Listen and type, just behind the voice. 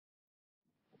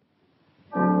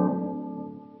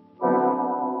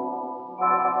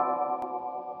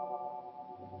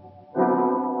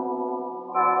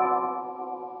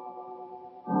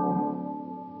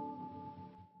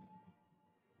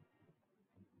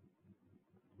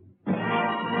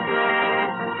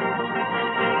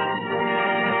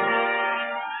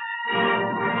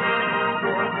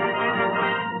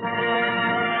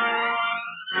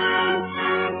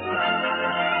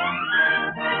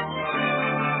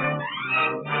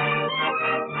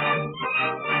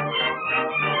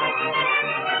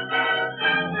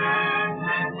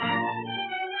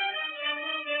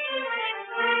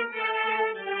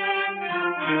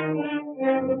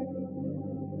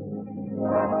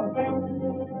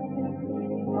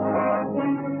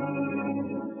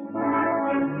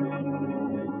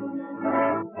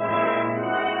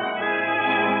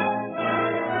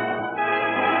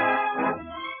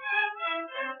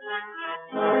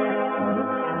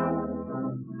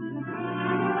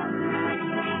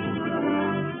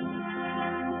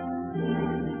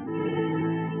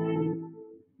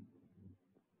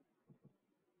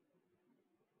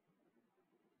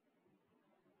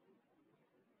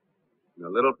A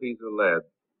little piece of lead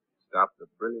stopped the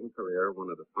brilliant career of one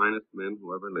of the finest men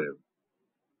who ever lived.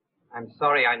 I'm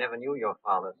sorry I never knew your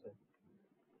father, sir.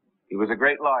 He was a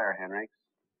great lawyer, Henricks.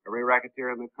 Every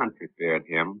racketeer in the country feared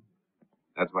him.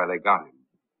 That's why they got him.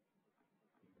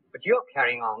 But you're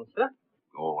carrying on, sir.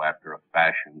 Oh, after a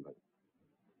fashion, but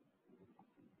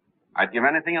I'd give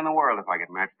anything in the world if I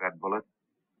could match that bullet.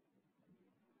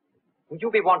 Would you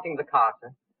be wanting the car,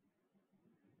 sir?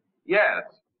 Yes.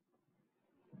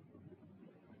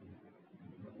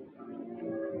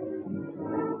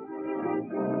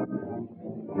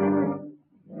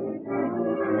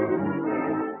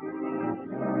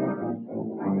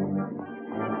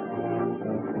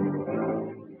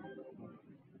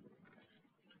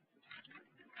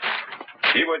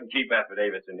 He wouldn't keep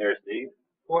affidavits in here, Steve.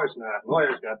 Of course not.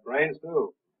 Lawyers got brains,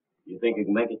 too. You think you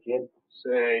can make it, kid?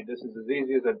 Say, this is as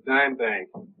easy as a dime bank.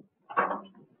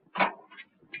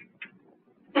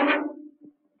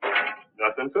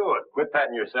 Nothing to it. Quit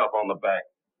patting yourself on the back.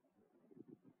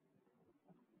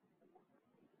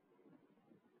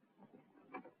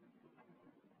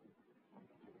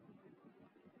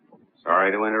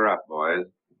 Sorry to interrupt, boys.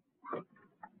 The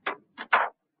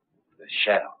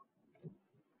shadow.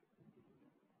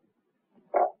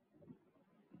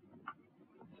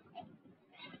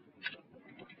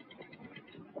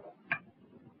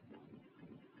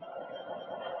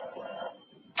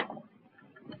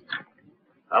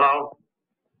 Hello?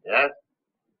 Yes?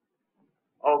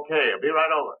 Okay, I'll be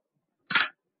right over.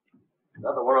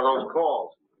 Another one of those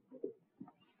calls.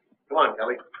 Come on,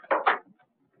 Kelly.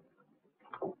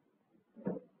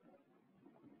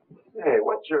 Hey,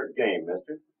 what's your game,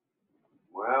 mister?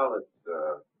 Well, it's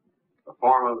a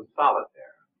form of solitaire.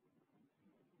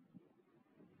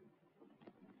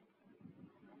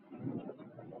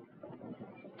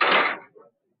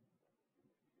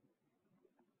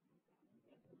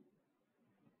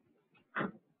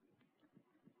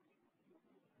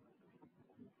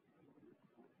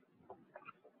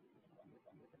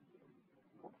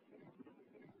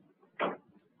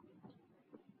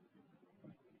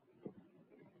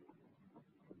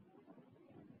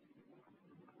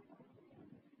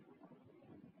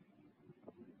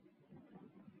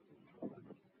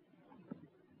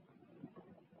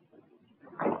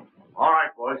 All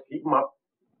right, boys, keep 'em up.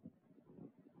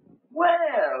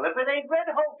 Well, if it ain't Red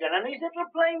Hogan and his little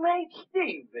playmate,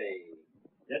 Stevie.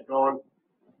 Get going.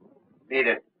 Beat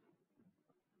it.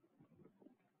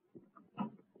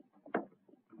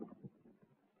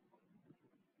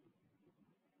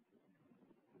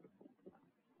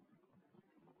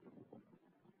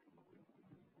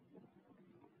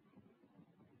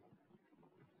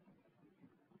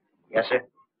 Yes, sir.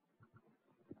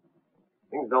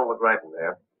 Things don't look right in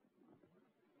there.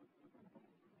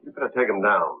 You better take 'em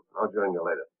down. I'll join you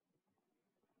later.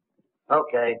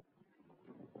 Okay.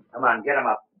 Come on, get him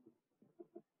up.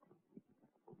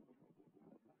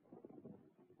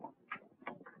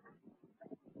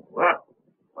 Well,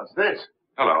 what's this?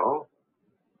 Hello.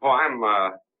 Oh, I'm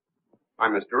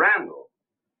Mr. Randall.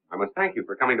 I must thank you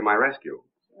for coming to my rescue.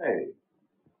 Hey.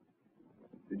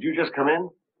 Did you just come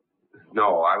in?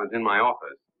 No, I was in my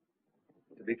office.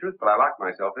 To be truthful, I locked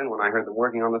myself in when I heard them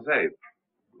working on the safe.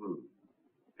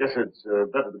 Guess it's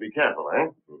better to be careful, eh?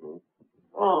 Mm-hmm.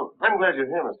 Oh, I'm glad you're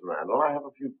here, Mr. Randall. I have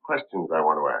a few questions I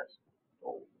want to ask.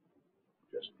 Oh,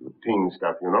 just routine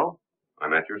stuff, you know?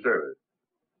 I'm at your service.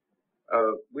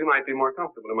 We might be more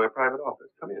comfortable in my private office.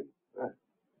 Come in.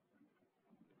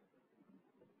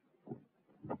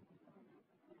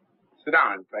 Sit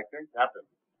down, Inspector.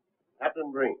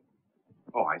 Captain Green.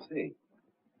 Oh, I see.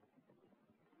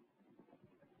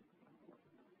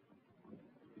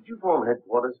 Did you phone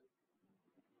headquarters?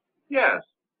 Yes.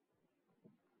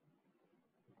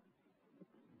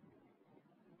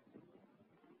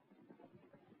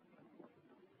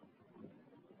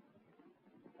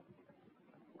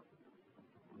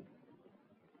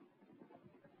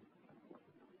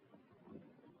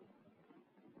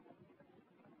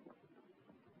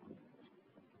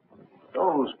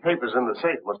 Those papers in the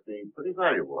safe must be pretty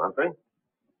valuable, aren't they?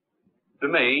 To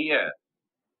me, yes.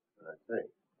 I see.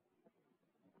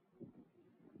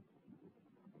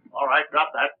 All right,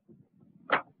 drop that.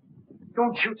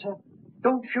 Don't shoot, sir.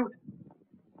 Don't shoot.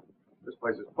 This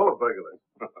place is full of burglars.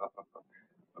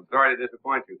 I'm sorry to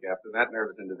disappoint you, Captain. That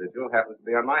nervous individual happens to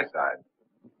be on my side.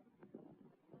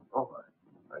 Oh,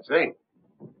 I see.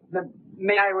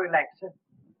 May I relax, sir?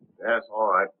 Yes, all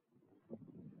right.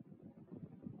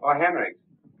 Oh, Henry,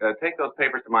 take those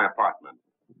papers to my apartment.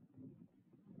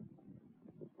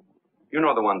 You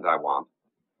know the ones I want.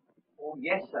 Oh,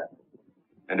 yes, sir.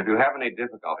 And if you have any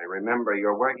difficulty, remember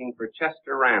you're working for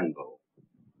Chester Randall.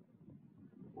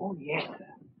 Oh, yes, sir.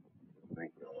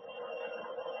 Thank you.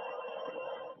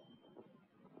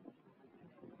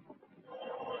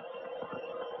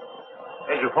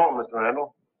 Here's your phone, Mr.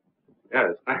 Randall.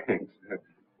 Yes, thanks.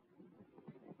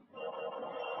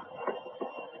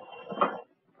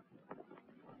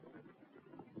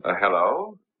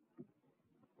 Hello?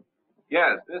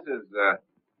 Yes, this is,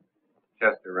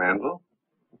 Chester Randall.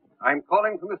 I'm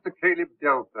calling for Mr. Caleb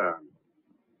Delphine.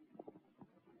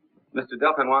 Mr.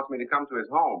 Delphin wants me to come to his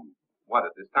home. What,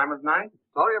 at this time of night?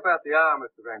 Sorry about the hour,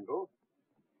 Mr. Randall.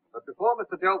 But before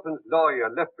Mr. Delphin's lawyer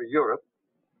left for Europe,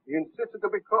 he insisted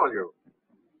that we call you,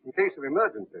 in case of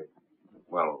emergency.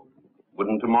 Well,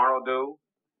 wouldn't tomorrow do?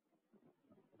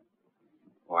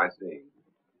 Oh, I see.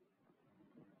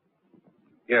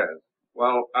 Yes.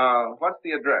 Well, what's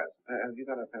the address? Have you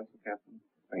got a pencil, Captain?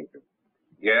 Thank you.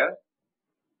 Yes?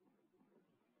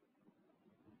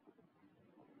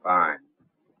 Fine.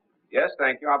 Yes,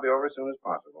 thank you. I'll be over as soon as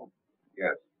possible.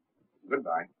 Yes.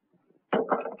 Goodbye.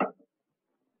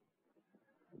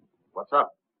 What's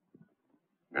up?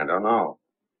 I don't know.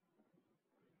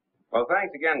 Well,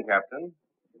 thanks again, Captain.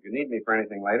 If you need me for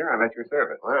anything later, I'm at your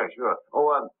service. Oh, yeah, sure.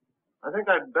 Oh, I think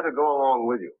I'd better go along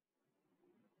with you.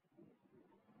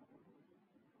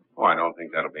 Oh, I don't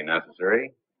think that'll be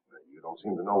necessary. You don't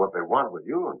seem to know what they want with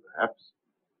you, and perhaps...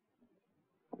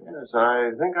 Yes,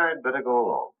 I think I'd better go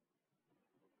along.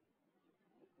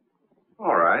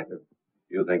 All right, if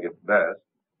you think it's best.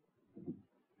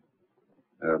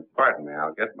 Pardon me,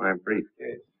 I'll get my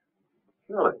briefcase.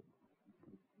 Surely.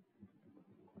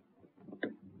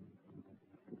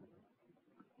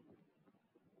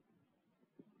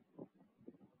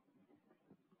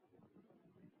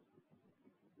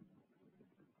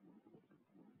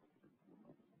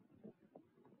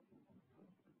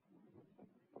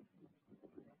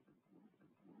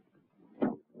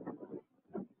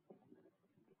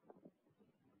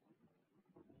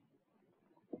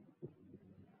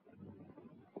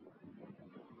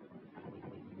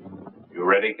 You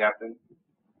ready, Captain?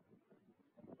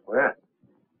 Where?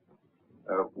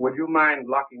 Would you mind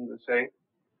locking the safe?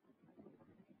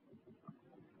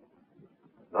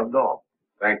 Not at all.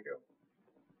 Thank you.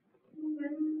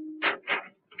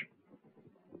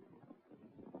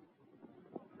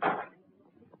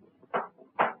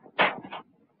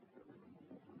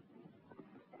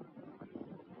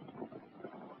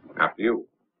 After you.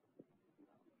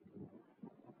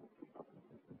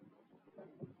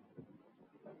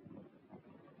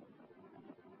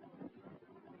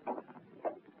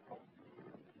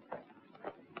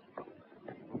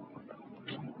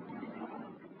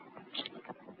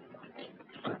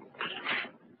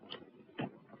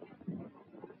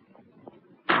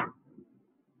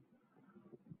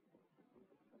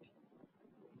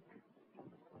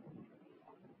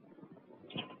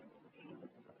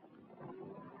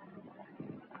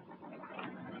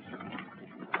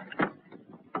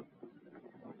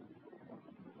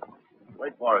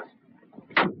 Wait for us.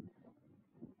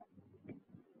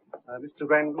 Mr.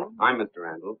 Randall? I'm Mr.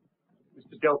 Randall.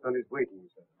 Mr. Delphine is waiting,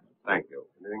 sir. Thank you.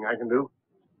 Anything I can do?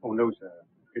 Oh, no, sir.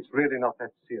 It's really not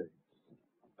that serious.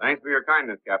 Thanks for your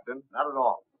kindness, Captain. Not at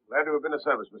all. Glad to have been of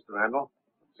service, Mr. Randall.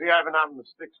 See, I've been out in the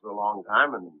sticks for a long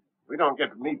time, and we don't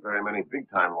get to meet very many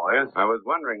big-time lawyers. I was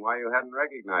wondering why you hadn't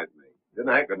recognized me. Good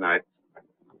night. Good night.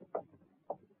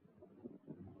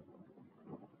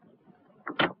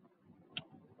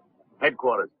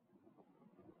 Headquarters.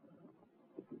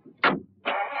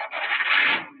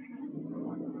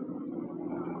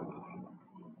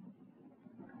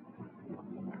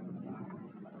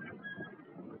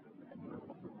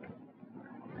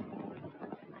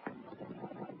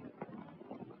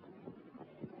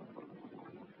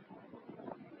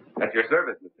 At your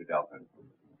service, Mr. Delphin.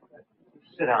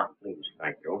 Sit down, please.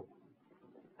 Thank you.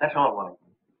 That's all, Wellington.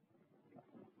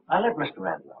 I let Mr.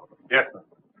 Randall out. Yes, sir.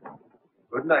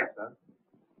 Good night, sir.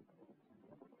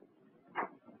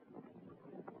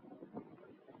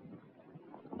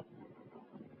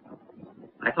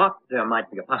 I thought there might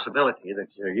be a possibility that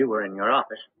you were in your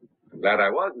office. I'm glad I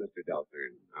was, Mr.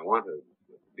 Delphin. I want to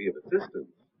be of assistance.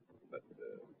 But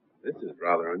this is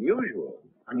rather unusual.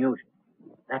 Unusual.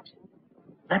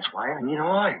 That's why I need a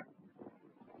lawyer.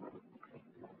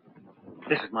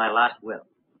 This is my last will.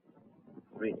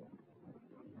 read it.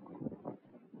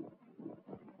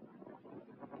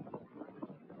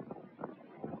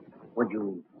 Would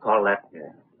you call that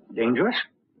dangerous?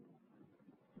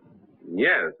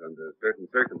 Yes, under certain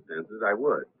circumstances, I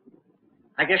would.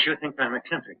 I guess you think I'm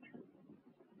eccentric.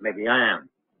 Maybe I am.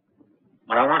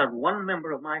 But I wanted one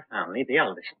member of my family, the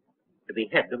eldest, to be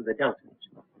head of the Deltons.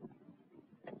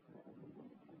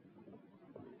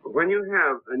 When you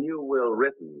have a new will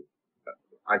written,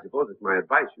 I suppose it's my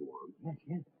advice you want. Yes,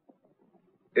 yes.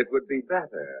 It would be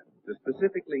better to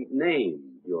specifically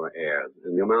name your heirs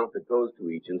and the amount that goes to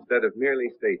each instead of merely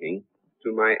stating,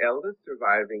 to my eldest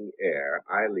surviving heir,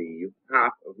 I leave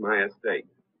half of my estate.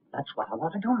 That's what I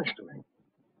want to do, Mr. Ray.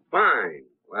 Fine.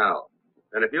 Well,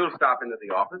 then if you'll stop into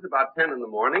the office about 10 in the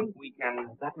morning, we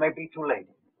can... That may be too late.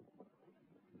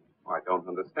 Oh, I don't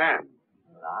understand.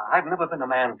 I've never been a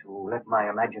man to let my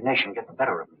imagination get the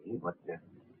better of me, but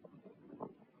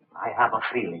I have a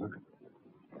feeling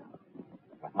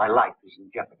that my life is in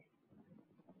jeopardy.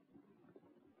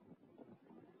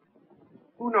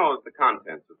 Who knows the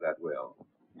contents of that will?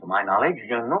 To my knowledge,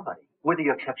 nobody, with the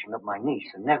exception of my niece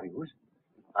and nephews.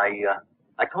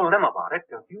 I told them about it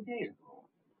a few days ago.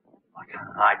 But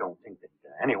I don't think that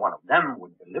any one of them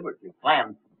would deliberately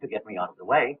plan to get me out of the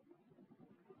way.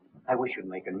 I wish you'd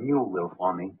make a new will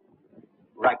for me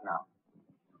right now.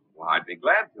 Well, I'd be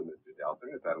glad to, Mr. Delton,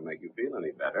 if that'll make you feel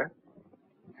any better.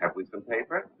 Have we some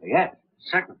paper? Yes,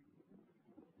 certainly.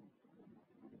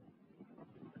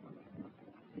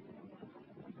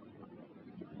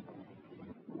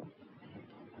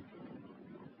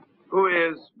 Who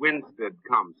is Winstead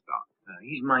Comstock?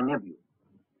 He's my nephew.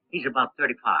 He's about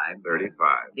 35.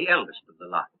 35. The eldest of the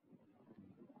lot.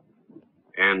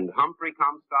 And Humphrey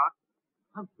Comstock?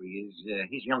 Humphrey is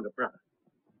his younger brother.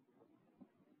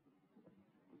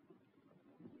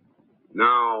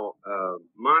 Now,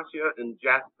 Marcia and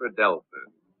Jasper Delton,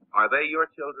 are they your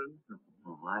children?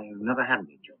 Oh, I've never had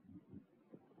any children.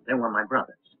 They were my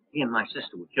brothers. He and my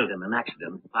sister were killed in an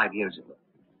accident 5 years ago.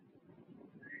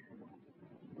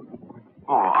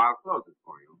 Oh, I'll close it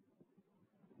for you.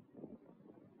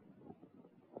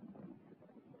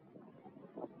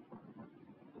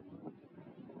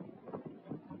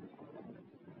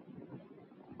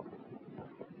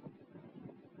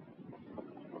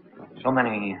 So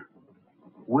many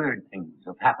weird things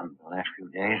have happened the last few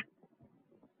days.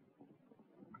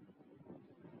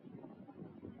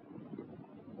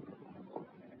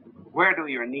 Where do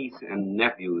your niece and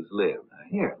nephews live?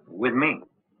 Here, with me.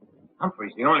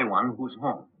 Humphrey's the only one who's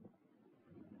home.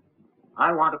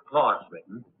 I want a clause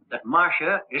written that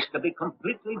Marcia is to be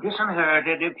completely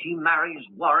disinherited if she marries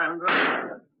Warren.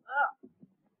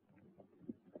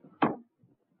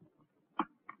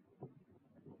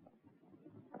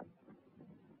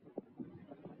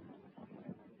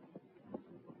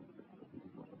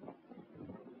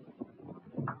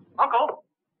 Uncle!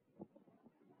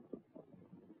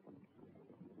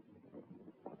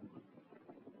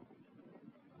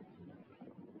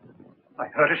 I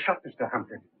heard a shot, Mr.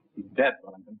 Humphrey. He's dead,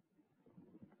 Wellington.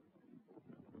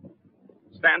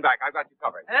 Stand back. I've got you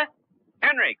covered. Huh?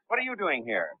 Henry, what are you doing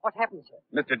here? What happened, sir?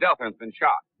 Mr. Delton's been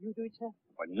shot. You do it, sir?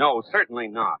 But no, certainly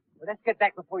not. Well, let's get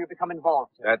back before you become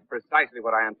involved, sir. That's precisely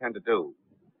what I intend to do.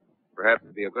 Perhaps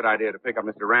it'd be a good idea to pick up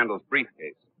Mr. Randall's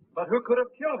briefcase. But who could have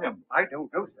killed him? I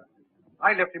don't know, sir.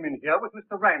 I left him in here with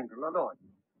Mr. Randall alone.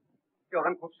 Your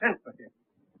uncle sent for him.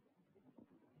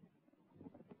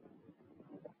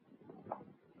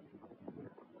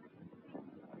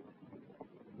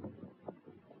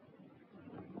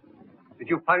 Did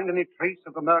you find any trace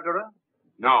of the murderer?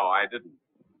 No, I didn't.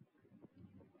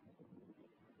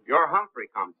 You're Humphrey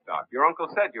Comstock. Your uncle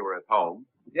said you were at home.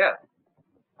 Yes.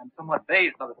 I'm somewhat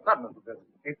dazed by the suddenness of this.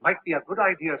 It might be a good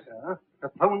idea, sir, to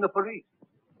phone the police.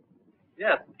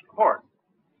 Yes, of course.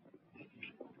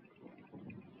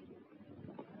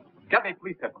 Get me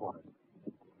police headquarters.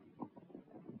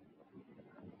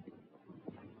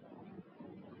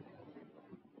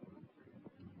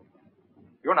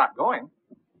 You're not going.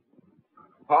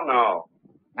 Oh, no.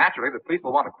 Naturally, the police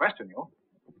will want to question you.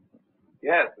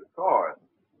 Yes, of course.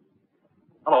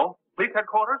 Hello, police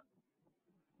headquarters?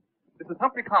 This is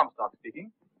Humphrey Comstock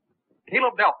speaking.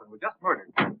 Caleb Delton was just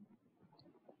murdered.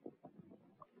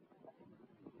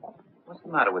 What's the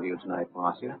matter with you tonight,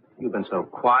 Marcia? You've been so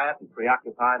quiet and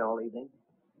preoccupied all evening.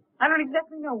 I don't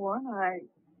exactly know, Warren.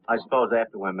 I suppose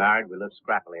after we're married, we live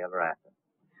scrappily ever after.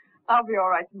 I'll be all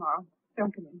right tomorrow.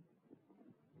 Don't come in.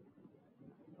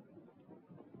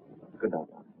 Good night.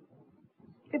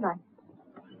 Good night.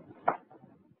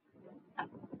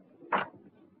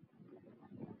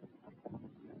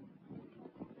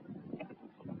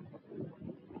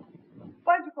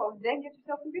 Why'd you call me? today and get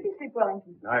yourself some beauty sleep,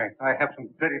 Wellington. I have some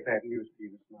very bad news for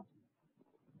you, Miss Martin.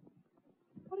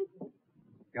 What is it?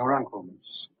 Your uncle,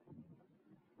 Miss.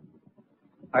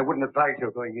 I wouldn't advise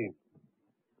your going in.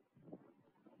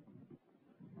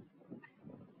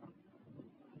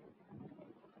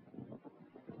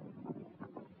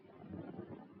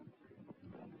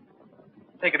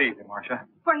 Take it easy, Marcia.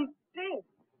 Why, he's dead.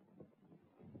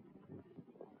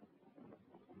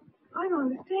 I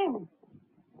don't understand.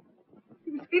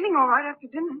 He was feeling all right after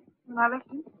dinner when I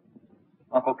left him.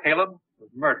 Uncle Caleb was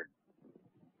murdered.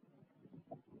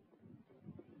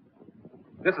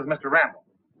 This is Mr. Randall.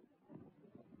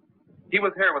 He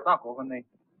was here with Uncle when they...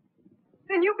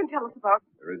 Then you can tell us about it.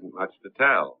 There isn't much to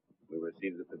tell. We were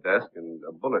seated at the desk and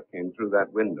a bullet came through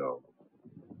that window.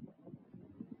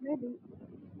 Maybe.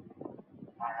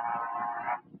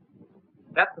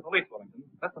 That's the police, Wellington.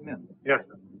 Let them in. Yes,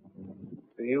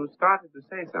 sir. You started to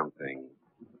say something.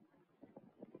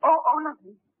 Oh,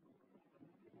 nothing.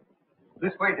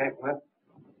 This way, gentlemen.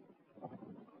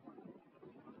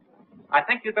 I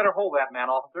think you'd better hold that man,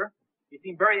 officer. He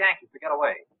seemed very anxious to get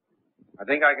away. I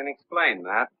think I can explain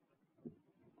that.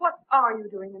 What are you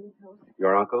doing in this house?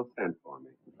 Your uncle sent for me.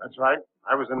 That's right.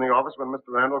 I was in the office when Mr.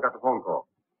 Randall got the phone call.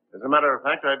 As a matter of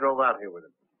fact, I drove out here with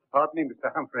him. Pardon me,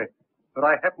 Mr. Humphrey, but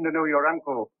I happen to know your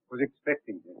uncle was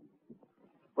expecting him.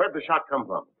 Where'd the shot come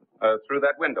from? Through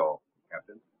that window,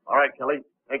 Captain. All right, Kelly.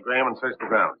 Take Graham and search the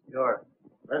grounds. Sure.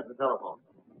 Where's the telephone?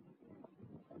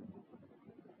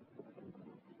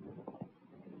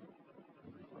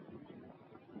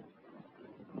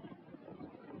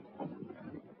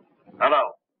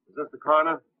 Hello. Is this the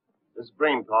coroner? This is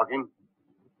Breen talking.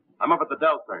 I'm up at the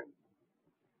Delphine.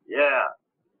 Yeah,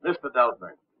 Mr.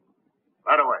 Delphine.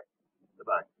 Right away.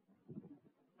 Goodbye.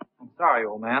 I'm sorry,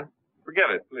 old man. Forget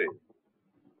it, please.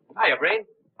 Hiya, Breen.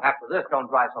 After this, don't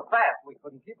drive so fast. We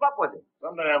couldn't keep up with it.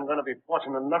 Someday I'm going to be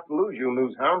fortunate enough to lose you,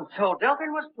 loose hound. So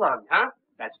Delphine was plugged, huh?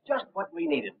 That's just what we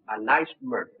needed. A nice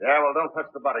murder. Yeah, well, don't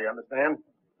touch the body, understand?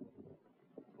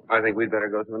 I think we'd better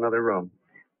go to another room.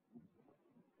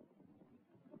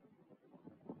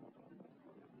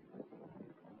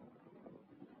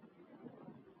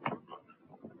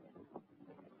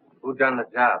 Who done the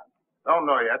job? Don't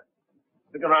know yet.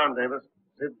 Stick around, Davis.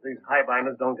 See if these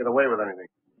highbinders don't get away with anything.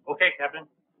 Okay, Captain.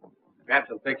 Grab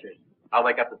some pictures. I'll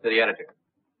wake up the city editor.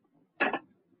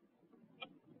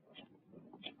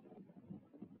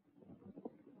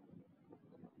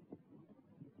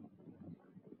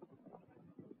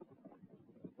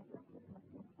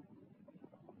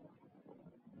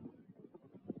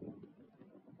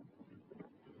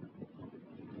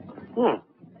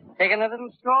 Taking a little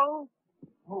stroll?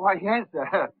 Why, yes,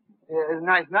 sir. It's a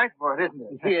nice night for it, isn't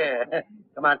it? Yeah.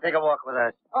 Come on, take a walk with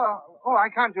us. Oh, I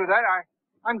can't do that.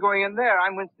 I'm going in there.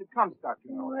 I'm Winston Comstock,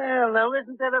 you know. Well, now,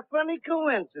 isn't that a funny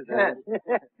coincidence?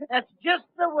 That's just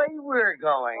the way we're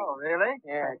going. Oh, really?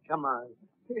 Yeah, come on.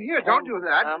 Here, don't do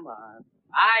that. Come on.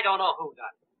 I don't know who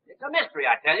done it. It's a mystery,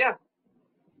 I tell you.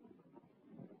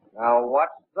 Now,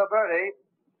 what's the birdie?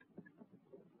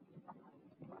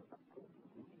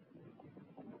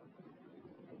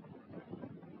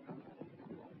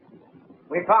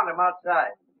 We found him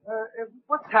outside.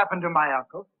 What's happened to my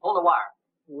uncle? Hold the wire.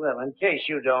 Well, in case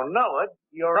you don't know it,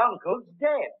 your uncle's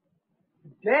dead.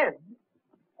 Dead?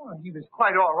 Oh, he was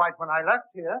quite all right when I left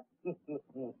here.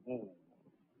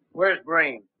 Where's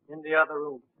Breen? In the other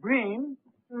room. Breen?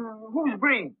 Who's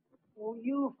Breen? Oh,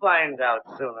 you'll find out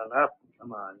soon enough.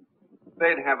 Come on.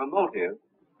 They'd have a motive,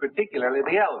 particularly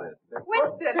the eldest.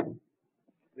 Winston!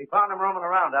 We found him roaming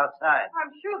around outside.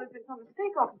 I'm sure there's been some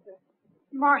mistake, officer.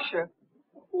 Marcia,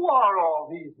 who are all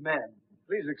these men?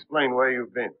 Please explain where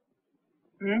you've been.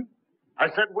 I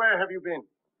said, where have you been?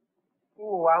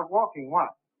 Oh, out walking, what?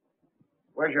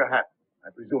 Where's your hat?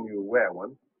 I presume you wear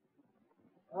one.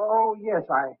 Oh, yes,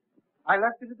 I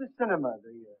left it at the cinema,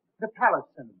 the Palace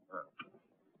Cinema.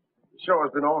 The show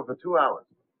has been over for 2 hours.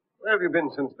 Where have you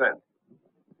been since then?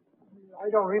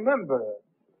 I don't remember.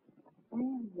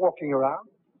 Walking around.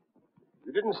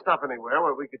 You didn't stop anywhere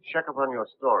where we could check up on your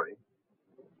story.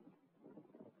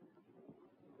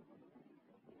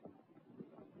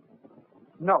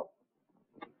 No.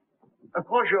 Of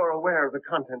course you're aware of the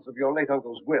contents of your late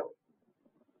uncle's will.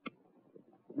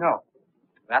 No.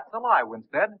 That's a lie,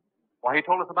 Winstead. Why, he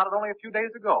told us about it only a few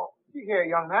days ago. See here,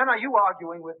 young man, are you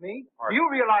arguing with me? Do you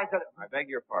realize that... I beg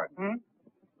your pardon.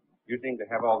 You seem to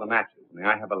have all the matches. May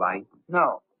I have a light?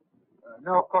 No.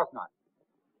 No, of course not.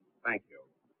 Thank you.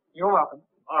 You're welcome.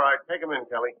 All right, take him in,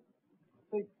 Kelly.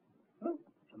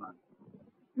 Come on.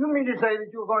 You mean to say that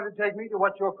you're going to take me to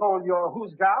what you'll call your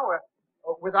hoosgow,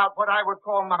 without what I would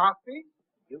call my mouthpiece?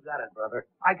 You got it, brother.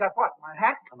 I got what? My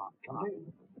hat? Come on. Come on.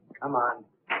 Come on.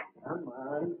 Come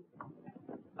on.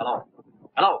 Hello.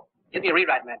 Hello. Give me a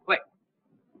rewrite, man, quick.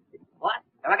 What?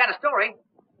 Have I got a story?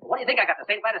 What do you think I got, the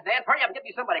St. Vitus dance? Hurry up and get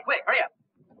me somebody, quick, hurry up.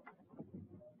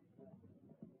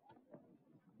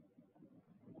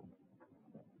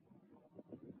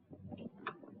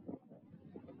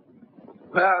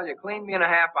 Well, you cleaned me in a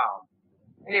half hour.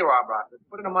 Here you are, Brock.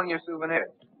 Put it among your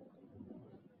souvenirs.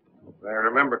 If I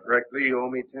remember correctly, you owe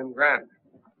me 10 grand.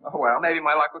 Oh, well, maybe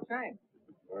my luck will change.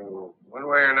 Well, one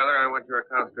way or another, I want your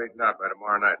account straightened out by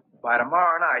tomorrow night. By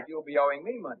tomorrow night, you'll be owing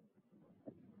me money.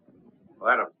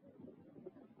 Well, Adam.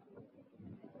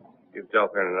 Give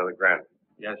Delphine another grand.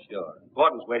 Yes, sure.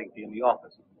 Gordon's waiting for you in the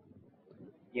office.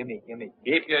 Gimme.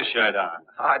 Keep your shirt on.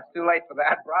 Oh, it's too late for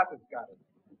that. Ross has got it.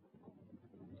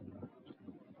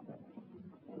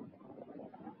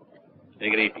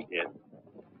 Take it easy, kid.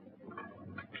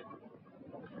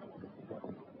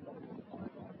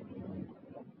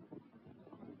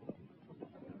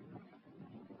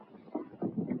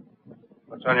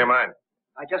 What's on your mind?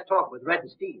 I just talked with Red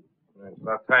and Steve. It's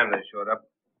about time they showed up.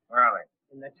 Where are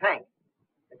they? In the tank.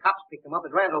 The cops picked them up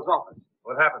at Randall's office.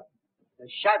 What happened? The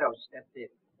shadow stepped in.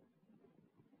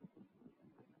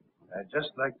 I'd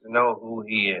just like to know who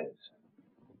he is.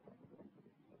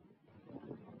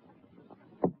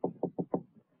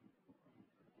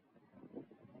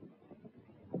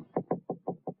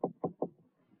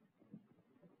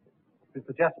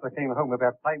 Mr. Jasper came home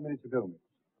about 5 minutes ago, miss.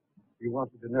 He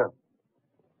wanted to know.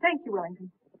 Thank you,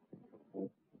 Wellington.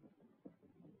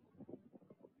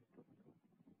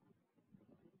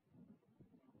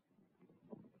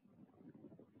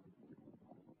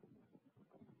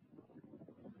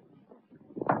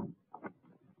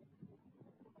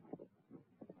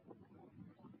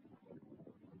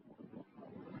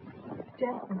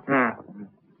 Jasper.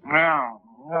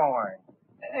 No way.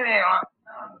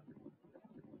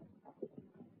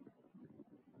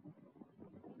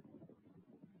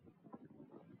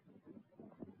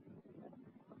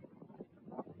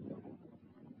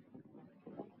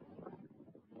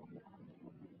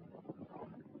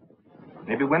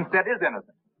 Maybe Winstead is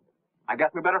innocent. I guess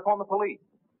we better phone the police.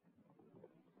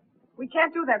 We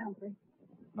can't do that, Humphrey.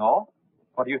 No?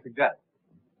 What do you suggest?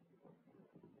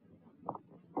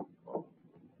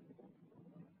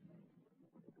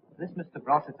 This Mr.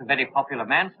 Gross is a very popular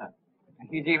man, sir.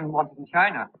 He's even wanted in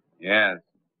China. Yes.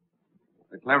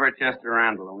 The clever Chester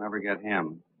Randall will never get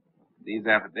him. These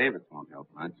affidavits won't help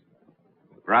much.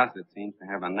 Brossett seems to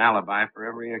have an alibi for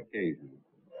every occasion.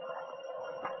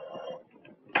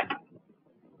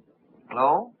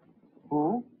 Hello?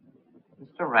 Who?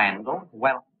 Mr. Randall?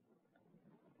 Well,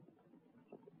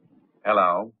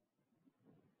 Hello.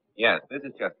 Yes, this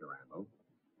is Chester Randall.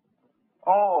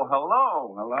 Oh,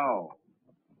 hello.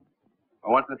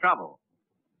 Oh, what's the trouble?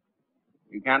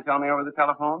 You can't tell me over the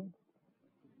telephone?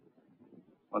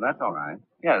 Well, that's all right.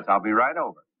 Yes, I'll be right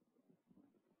over.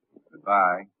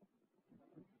 Goodbye.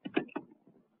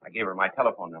 I gave her my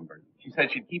telephone number. She said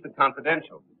she'd keep it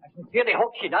confidential. I sincerely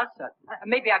hope she does, sir.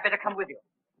 Maybe I'd better come with you.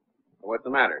 What's the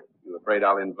matter? You afraid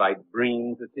I'll invite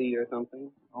Breen to tea or something?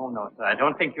 Oh, no, sir. I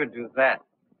don't think you'd do that.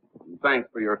 Thanks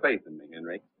for your faith in me,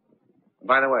 Henry.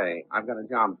 By the way, I've got a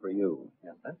job for you.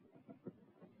 Yes, sir?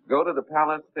 Go to the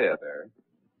Palace Theater,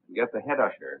 get the head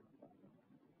usher,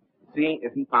 see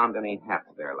if he found any hats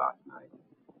there last night.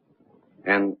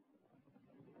 And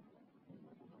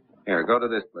here, go to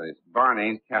this place,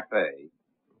 Barney's Cafe.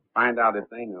 Find out if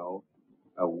they know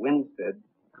a Winstead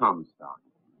Comstock.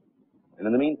 And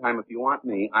in the meantime, if you want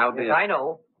me, I'll be... Yes, I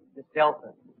know. Miss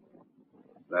Delphine.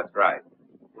 That's right.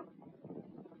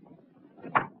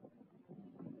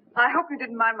 I hope you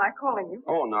didn't mind my calling you.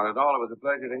 Oh, not at all. It was a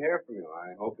pleasure to hear from you.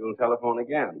 I hope you'll telephone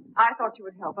again. I thought you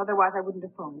would help. Otherwise, I wouldn't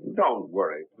have phoned you. Don't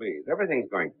worry, please. Everything's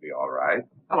going to be all right.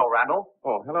 Hello, Randall.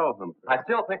 Oh, hello, Humphrey. I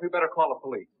still think we better call the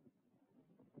police.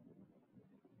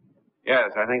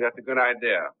 Yes, I think that's a good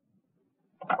idea.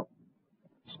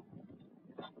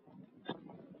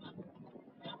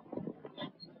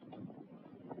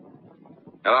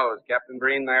 Hello, is Captain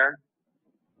Breen there?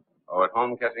 Oh, at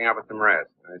home catching up with some rest.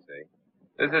 I see.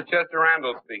 This is Chester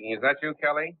Randall speaking. Is that you,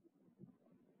 Kelly?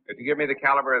 Could you give me the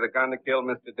caliber of the gun that killed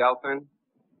Mr. Delphine?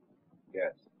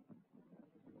 Yes.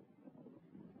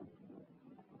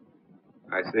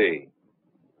 I see.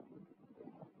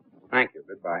 Thank you.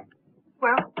 Goodbye.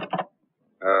 Well,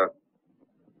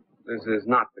 this is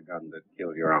not the gun that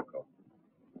killed your uncle.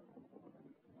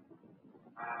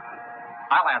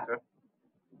 I'll answer it.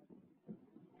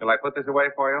 Shall I put this away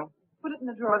for you? put it in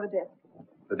the drawer of the desk.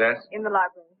 The desk? In the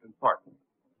library. Pardon.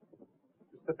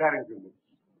 Mr. Barrington.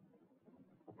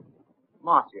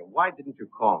 Marcia, why didn't you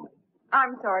call me?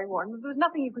 I'm sorry, Warren, but there was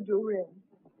nothing you could do, really.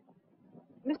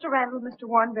 Mr. Randall, Mr.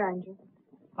 Warren Barringer.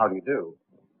 How do you do?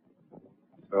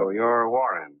 So you're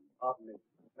Warren. Pardon me.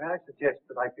 May I suggest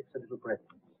that I fix a little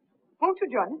breakfast? Won't you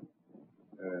join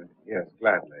us? Yes,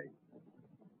 gladly.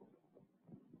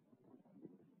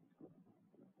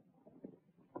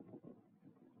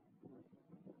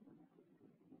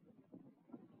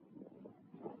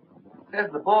 Says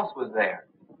the boss was there.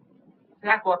 See,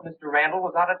 I thought Mr. Randall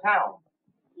was out of town.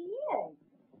 He is.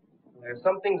 There's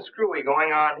something screwy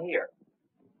going on here.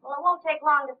 Well, it won't take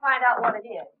long to find out what it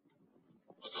is.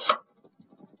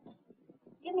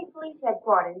 Give me police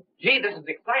headquarters. Gee, this is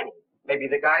exciting. Maybe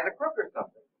the guy's a crook or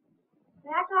something.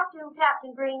 May I talk to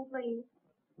Captain Green, please?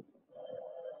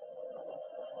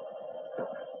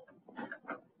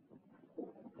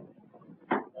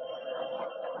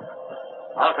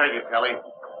 I'll take it, Kelly.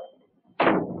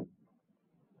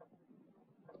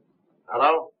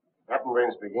 Hello? Captain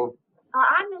Green speaking.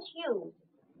 I'm Miss Hughes,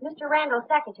 Mr. Randall's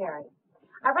secretary.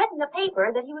 I read in the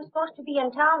paper that he was supposed to be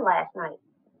in town last night.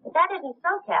 But that isn't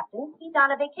so, Captain. He's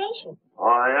on a vacation.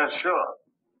 Oh, yeah, sure.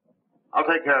 I'll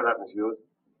take care of that, Miss Hughes.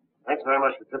 Thanks very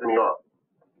much for tipping me off.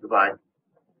 Goodbye.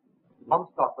 Mom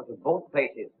stopped us at both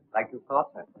places, like you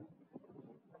thought, sir.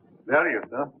 There you,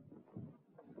 sir.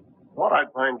 Thought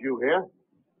I'd find you here.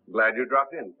 Glad you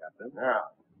dropped in, Captain. Yeah.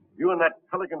 You and that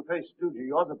pelican-faced stooge of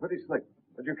yours are pretty slick.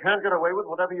 But you can't get away with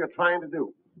whatever you're trying to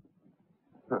do.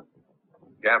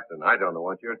 Captain, I don't know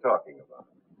what you're talking about.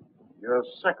 Your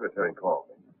secretary called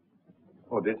me.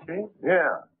 Oh, did she?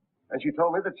 Yeah. And she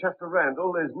told me that Chester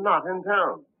Randall is not in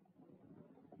town.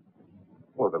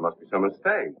 Oh, there must be some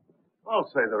mistake. I'll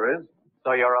say there is.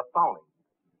 So you're a phony.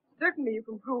 Certainly you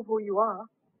can prove who you are.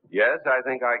 Yes, I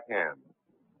think I can.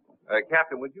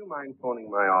 Captain, would you mind phoning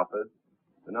my office?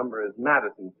 The number is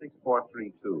Madison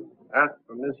 6432. Ask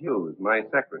for Miss Hughes, my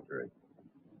secretary.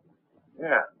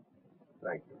 Yeah.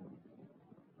 Thank you.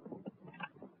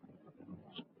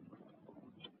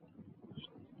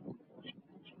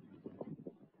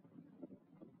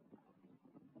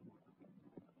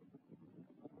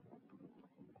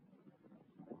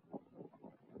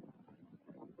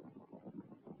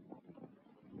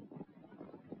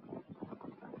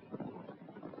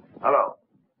 Hello.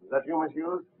 Is that you, Miss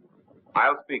Hughes?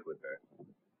 I'll speak with her.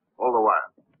 Hold the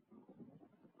wire.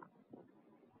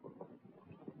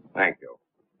 Thank you.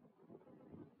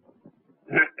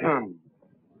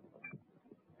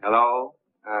 Hello?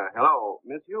 Hello,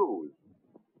 Miss Hughes.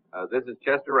 This is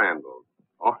Chester Randall.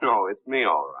 Oh, no, it's me,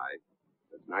 all right.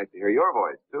 It's nice to hear your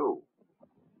voice, too.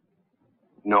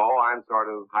 No, I'm sort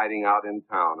of hiding out in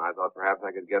town. I thought perhaps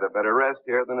I could get a better rest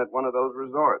here than at one of those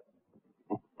resorts.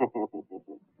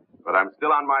 But I'm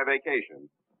still on my vacation.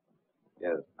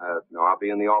 Yes, no, I'll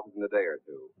be in the office in a day or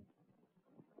two.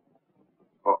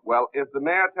 Oh, well, if the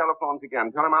mayor telephones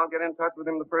again, tell him I'll get in touch with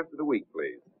him the first of the week,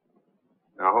 please.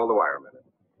 Now, hold the wire a minute.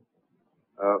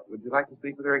 Would you like to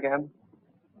speak with her again?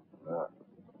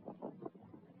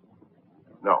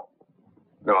 No.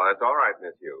 No, that's all right,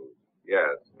 Miss Hughes.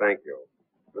 Yes, thank you.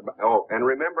 Goodbye. Oh, and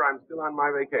remember, I'm still on my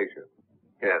vacation.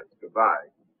 Yes, goodbye.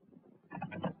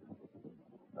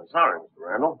 I'm sorry, Mr.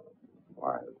 Randall.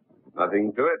 Why,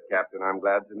 nothing to it, Captain. I'm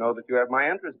glad to know that you have my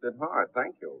interest at heart.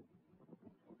 Thank you.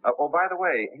 Oh, by the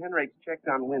way, Henrik's checked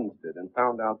on Winstead and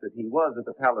found out that he was at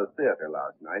the Palace Theater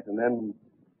last night and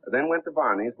then went to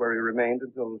Barney's where he remained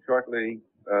until shortly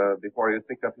before he was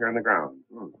picked up here on the ground.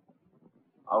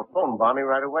 I'll phone Barney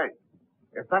right away.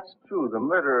 If that's true, the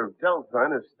murder of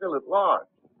Delphine is still at large.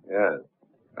 Yes.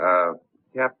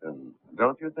 Captain,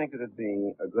 don't you think it'd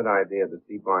be a good idea to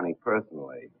see Barney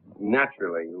personally?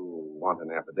 Naturally, you want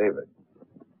an affidavit.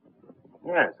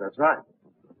 Yes, that's right.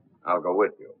 I'll go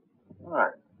with you. All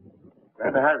right.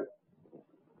 Glad to have you.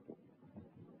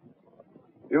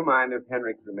 Do you mind if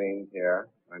Henrik remains here?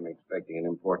 I'm expecting an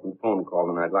important phone call,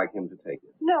 and I'd like him to take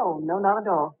it. No, not at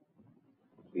all.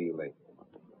 See you later.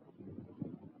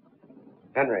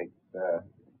 Henrik,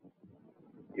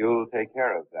 you'll take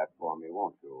care of that for me,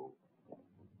 won't you?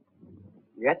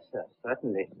 Yes, sir,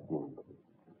 certainly.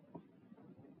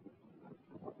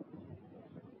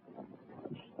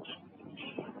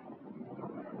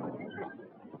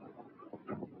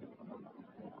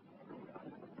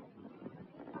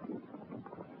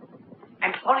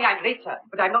 I'm sorry I'm late, sir,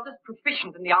 but I'm not as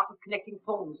proficient in the art of connecting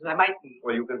phones as I might be.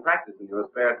 Well, you can practice in your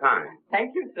spare time.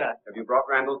 Thank you, sir. Have you brought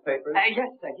Randall's papers?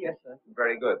 Yes, sir.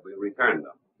 Very good. We'll return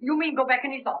them. You mean go back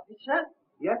in his office, sir?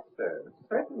 Yes, sir.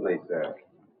 Certainly, sir.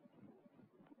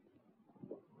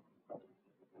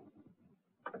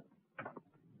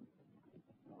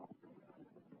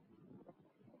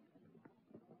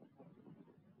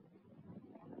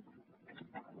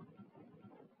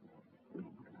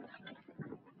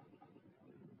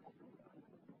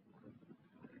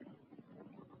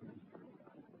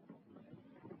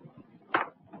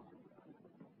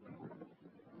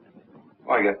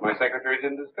 Oh, I guess my secretary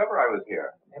didn't discover I was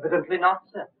here. Evidently not,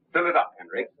 sir. Fill it up,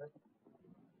 Henry.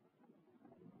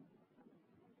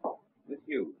 Miss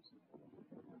Hughes,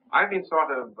 I've been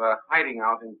sort of hiding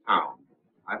out in town.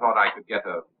 I thought I could get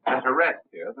a better rest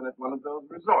here than at one of those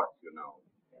resorts, you know.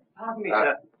 Pardon me,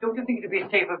 sir. Don't you think it'd be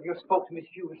safer if you spoke to Miss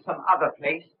Hughes some other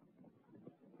place?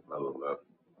 Well,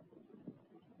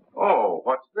 oh,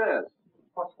 what's this?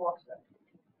 What's what, sir?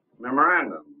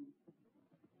 Memorandum.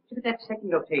 Look at that second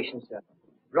notation, sir.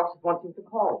 Ross wants him to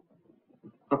call.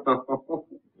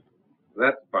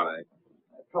 That's funny.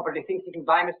 Probably thinks he can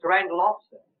buy Mr. Randall off,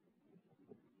 sir.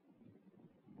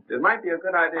 It might be a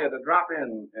good idea to drop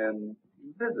in and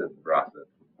visit Brossett.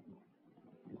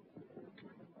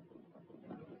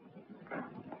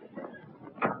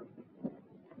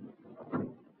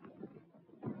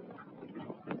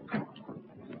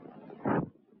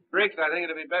 Briggs, I think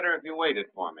it'd be better if you waited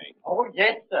for me. Oh,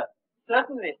 yes, sir.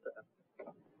 Certainly, sir.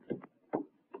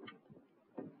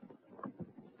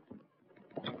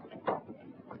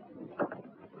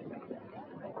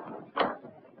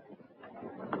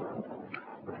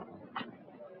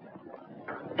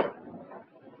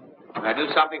 Can I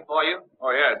do something for you?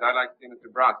 Oh, yes. I'd like to see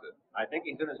Mr. Brossett. I think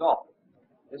he's in his office.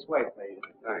 This way, please.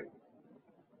 Thanks.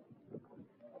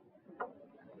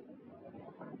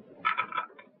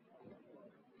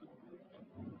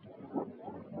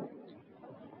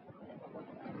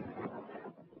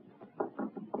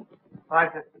 Hi,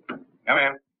 sir. Come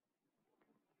in.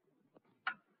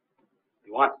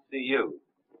 He wants to see you.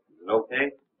 Is it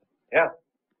okay? Yeah.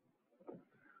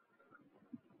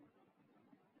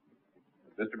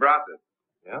 Mr. Brossett.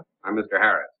 Yeah? I'm Mr.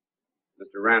 Harris.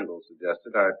 Mr. Randall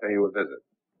suggested I pay you a visit.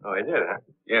 Oh, he did, huh?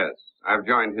 Yes. I've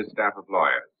joined his staff of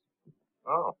lawyers.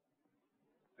 Oh.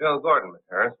 Bill Gordon, Miss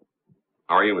Harris.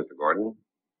 How are you, Mr. Gordon?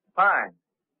 Fine.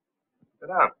 Sit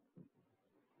down.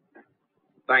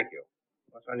 Thank you.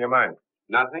 What's on your mind?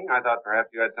 Nothing. I thought perhaps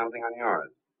you had something on yours.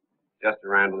 Chester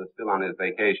Randall is still on his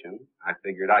vacation. I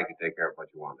figured I could take care of what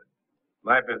you wanted.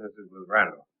 My business is with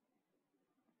Randall.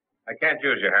 I can't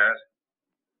use you, Harris.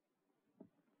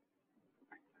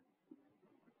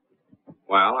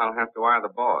 Well, I'll have to wire the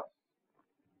boss.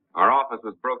 Our office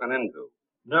was broken into.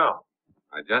 No.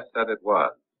 I just said it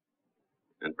was.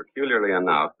 And peculiarly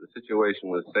enough, the situation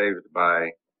was saved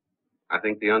by, I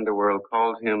think the underworld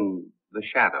calls him the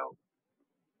Shadow.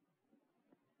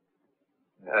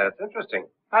 That's interesting.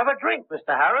 Have a drink,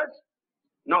 Mr. Harris.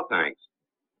 No, thanks.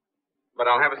 But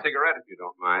I'll have a cigarette if you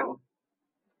don't mind.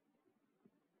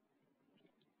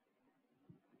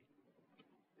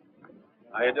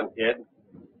 How you doing, kid?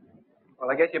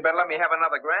 Well, I guess you better let me have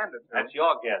another grand or two. That's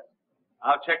your guess.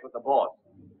 I'll check with the boss.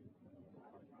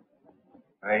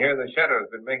 I hear the Shadow's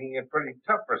been making it pretty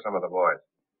tough for some of the boys.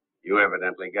 You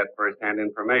evidently get first-hand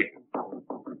information.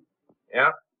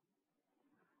 Yeah?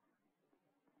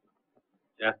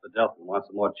 Jasper Delphin wants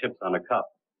some more chips on the cup.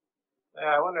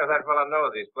 Yeah, I wonder if that fellow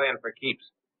knows he's playing for keeps.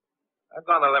 I've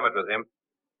gone the limit with him,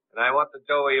 and I want the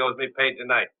dough he owes me paid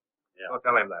tonight. Yeah. Don't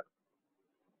tell him that.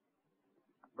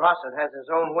 Brossett has his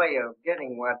own way of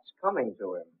getting what's coming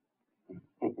to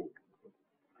him.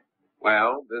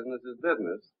 Well, business is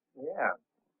business. Yeah.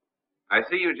 I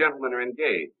see you gentlemen are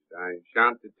engaged. I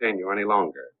shan't detain you any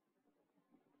longer.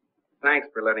 Thanks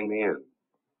for letting me in.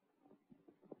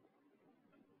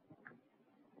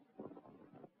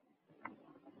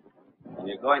 And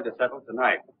you're going to settle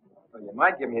tonight. Well, you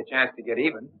might give me a chance to get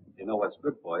even. You know what's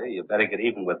good for you. You better get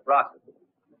even with Brossett.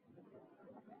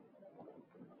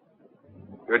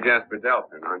 You're Jasper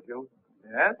Delphin, aren't you?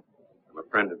 Yes? I'm a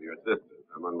friend of your sister's.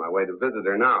 I'm on my way to visit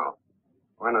her now.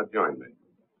 Why not join me?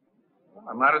 Well,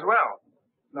 I might as well.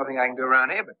 Nothing I can do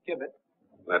around here but kib it.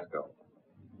 Let's go.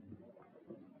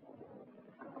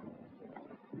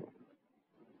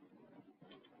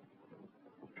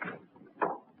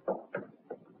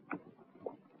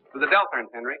 To the Delphins,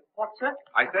 Henry. What, sir?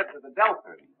 I said to the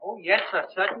Delphins. Oh, yes, sir.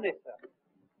 Certainly, sir.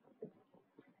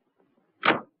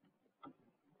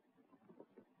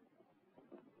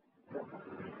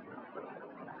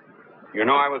 You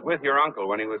know I was with your uncle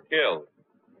when he was killed.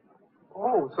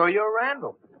 Oh, so you're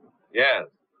Randall. Yes.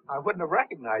 I wouldn't have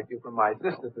recognized you from my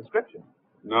sister's description.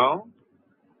 No?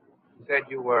 She said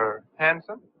you were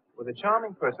handsome, with a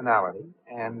charming personality,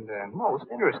 and most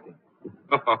interesting.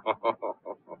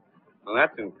 Well,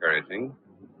 that's encouraging.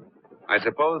 I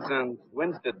suppose since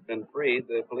Winstead's been freed,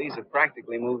 the police have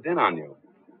practically moved in on you.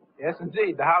 Yes,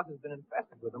 indeed. The house has been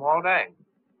infested with them all day.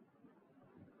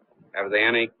 Have they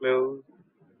any clues?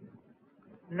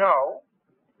 No,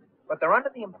 but they're under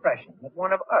the impression that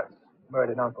one of us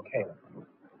murdered Uncle Caleb.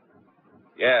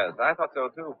 Yes, I thought so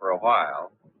too for a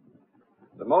while.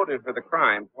 The motive for the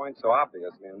crime points so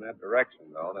obviously in that direction,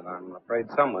 though, that I'm afraid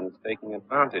someone's taking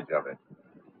advantage of it.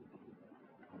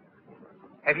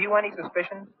 Have you any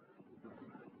suspicions?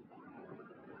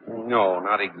 No,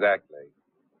 not exactly.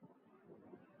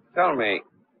 Tell me,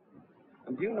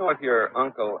 do you know if your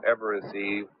uncle ever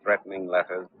received threatening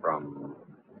letters from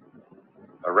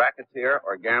a racketeer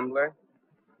or gambler?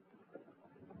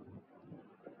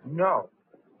 No.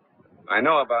 I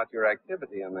know about your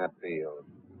activity in that field.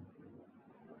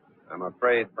 I'm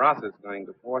afraid Ross is going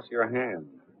to force your hand.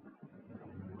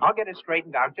 I'll get it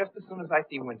straightened out just as soon as I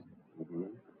see Winston. Mm-hmm.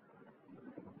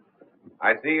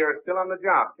 I see you're still on the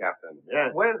job, Captain. Yes.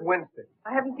 Where's Winston?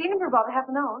 I haven't seen him for about half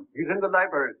an hour. He's in the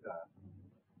library,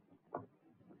 sir.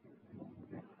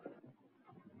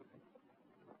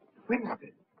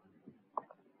 Winston.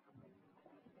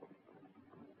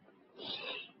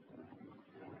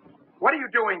 What are you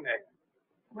doing there?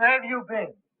 Where have you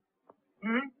been?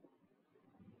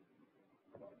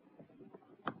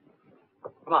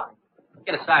 Come on.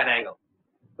 Get a side angle.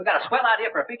 We got a swell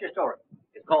idea for a feature story.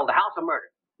 It's called The House of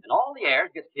Murder. And all the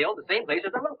heirs gets killed the same place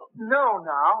as their uncle. No,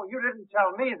 now. You didn't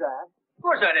tell me that. Of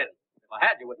course I didn't. If I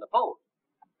had, you wouldn't oppose.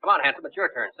 Come on, handsome. It's your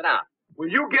turn. Sit down. Will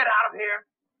you get out of here?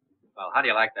 Well, how do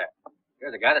you like that?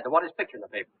 Here's a guy that wanted his picture in the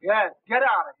paper. Yes, get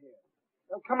out of here.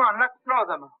 Well, come on, let's throw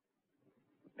them out.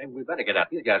 Maybe we better get out.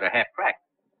 These guys are half cracked.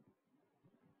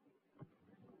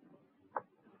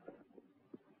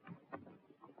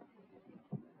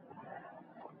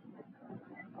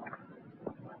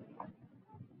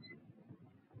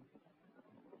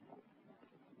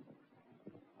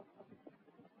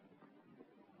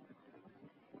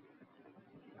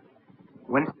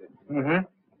 Winston. Mm-hmm.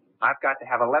 I've got to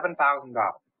have $11,000.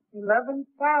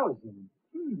 11,000.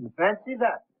 Fancy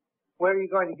that. Where are you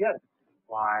going to get it?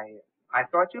 Why, I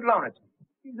thought you'd loan it to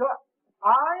me.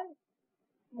 I?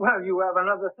 Well, you have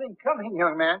another thing coming,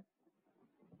 young man.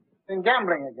 Been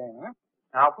gambling again, huh?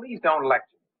 Now, please don't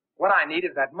lecture. What I need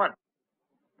is that money.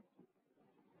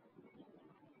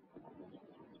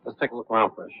 Let's take a look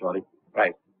around first, Shorty.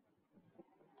 Right.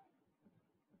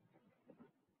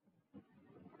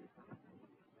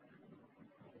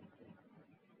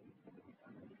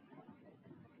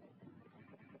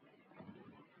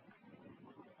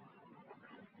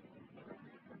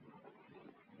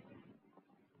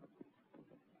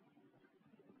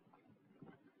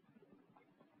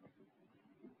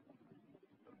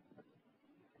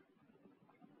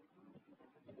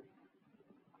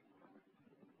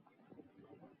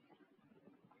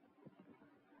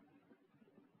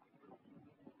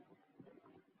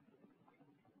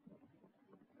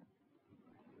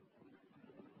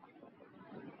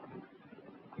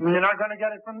 You're not going to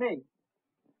get it from me.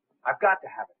 I've got to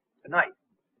have it tonight.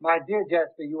 My dear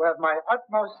Jasper, you have my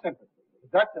utmost sympathy.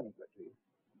 If that's any good to you.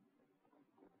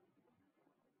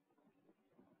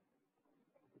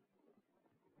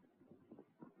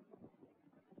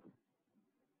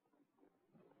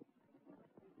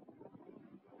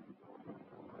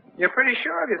 You're pretty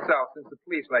sure of yourself since the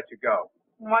police let you go.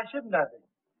 Why shouldn't I be?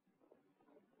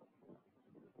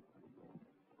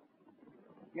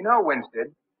 You know,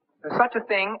 Winston, there's such a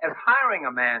thing as hiring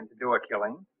a man to do a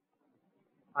killing.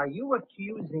 Are you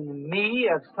accusing me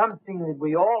of something that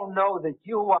we all know that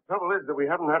you are? The trouble is that we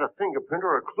haven't had a fingerprint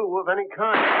or a clue of any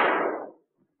kind.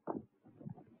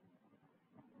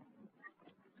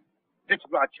 Ditch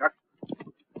blood, Chuck.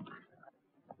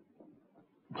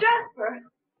 Jasper!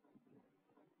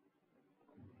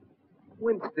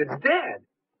 Winston's dead.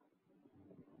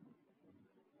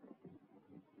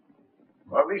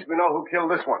 Well, at least we know who killed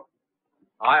this one.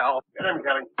 I'll... Get him,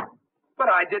 Kelly. But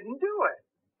I didn't do it.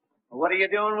 What are you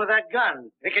doing with that gun?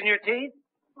 Picking your teeth?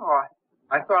 Oh,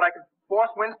 I thought I could force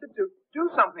Winston to do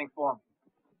something for me.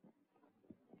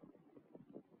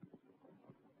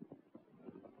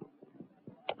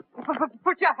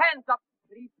 Put your hands up,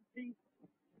 please.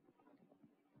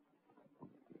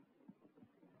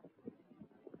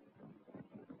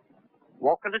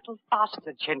 Walk a little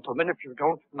faster, gentlemen, if you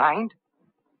don't mind.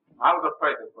 I was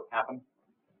afraid this would happen.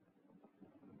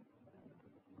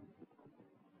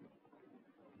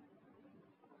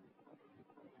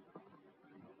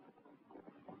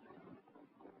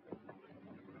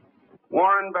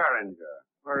 Warren Barringer,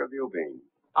 where have you been?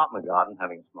 Out in the garden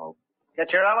having a smoke.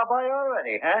 Get your alibi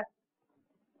already, huh?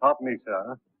 Pardon me,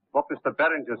 sir. What Mr.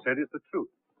 Barringer said is the truth.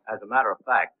 As a matter of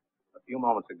fact, a few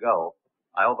moments ago,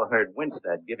 I overheard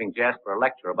Winstead giving Jasper a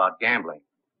lecture about gambling.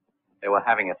 They were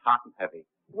having it hot and heavy.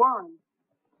 Warren.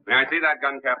 May I see that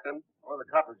gun, Captain? Well, the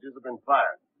cartridges have been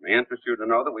fired. May interest you to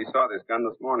know that we saw this gun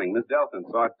this morning. Miss Delton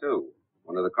saw it, too.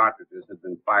 One of the cartridges had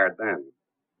been fired then.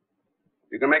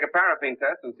 You can make a paraffin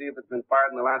test and see if it's been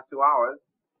fired in the last 2 hours.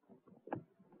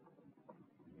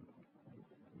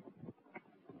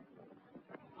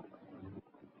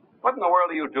 What in the world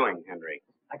are you doing, Henry?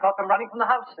 I caught them running from the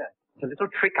house, sir. It's a little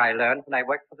trick I learned when I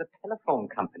worked for the telephone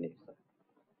company, sir.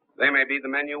 They may be the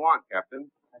men you want, Captain.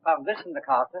 I found this in the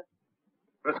car, sir.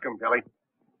 Frisk 'em, Kelly.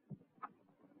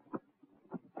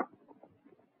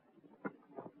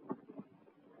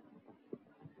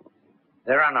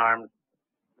 They're unarmed.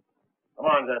 Come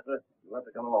on, Jasper. You'll have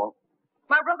to come along.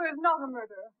 My brother is not a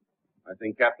murderer. I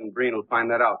think Captain Breen will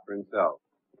find that out for himself.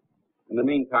 In the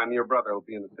meantime, your brother will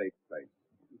be in a safe place.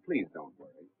 Please don't worry.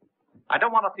 I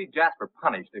don't want to see Jasper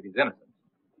punished if he's innocent.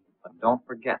 But don't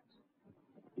forget,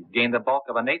 he's gained the bulk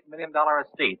of an $8 million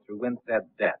estate through Winstead's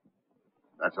death.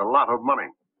 That's a lot of money.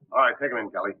 All right, take him in,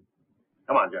 Kelly.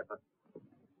 Come on, Jasper.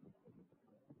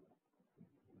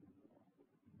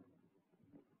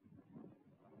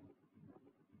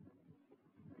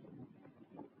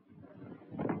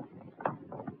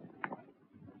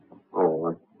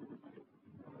 Oh,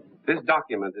 this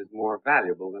document is more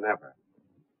valuable than ever.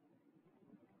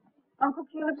 Uncle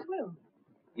Caleb's will.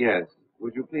 Yes.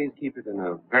 Would you please keep it in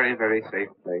a very, very safe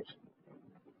place?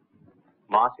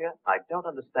 Marcia, I don't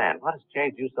understand. What has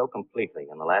changed you so completely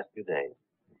in the last few days?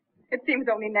 It seems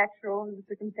only natural in the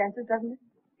circumstances, doesn't it?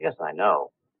 Yes, I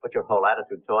know. But your whole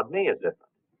attitude toward me is different.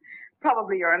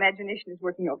 Probably your imagination is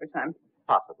working overtime.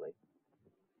 Possibly.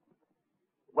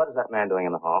 What is that man doing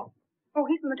in the hall? Oh,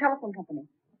 he's from the telephone company.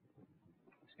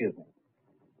 Excuse me.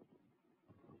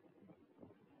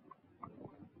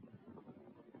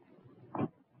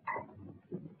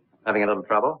 Having a little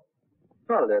trouble?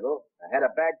 A little. I had a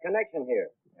bad connection here.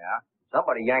 Yeah?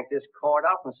 Somebody yanked this cord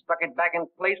out and stuck it back in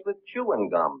place with chewing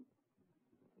gum.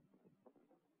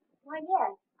 Why,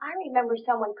 yes. I remember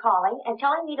someone calling and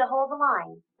telling me to hold the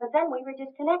line, but then we were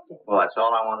disconnected. Well, that's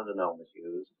all I wanted to know, Miss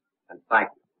Hughes. And thank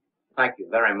you. Thank you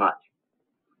very much.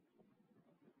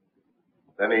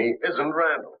 Then he isn't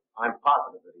Randall. I'm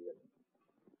positive that he isn't.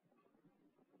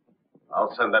 I'll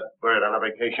send that bird on a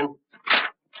vacation.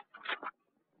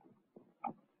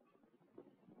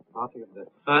 Party of the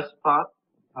first part,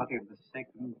 party of the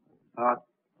second part.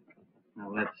 Now,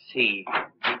 let's see.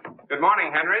 Good morning,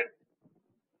 Henry.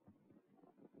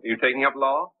 Are you taking up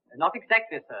law? Not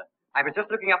exactly, sir. I was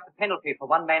just looking up the penalty for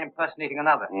one man impersonating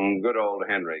another. Good old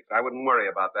Hendricks. I wouldn't worry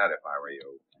about that if I were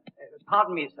you.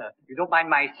 Pardon me, sir. You don't mind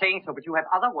my saying so, but you have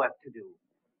other work to do.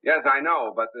 Yes, I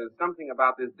know, but there's something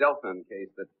about this Delphin case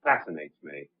that fascinates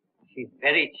me. She's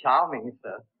very charming,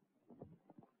 sir.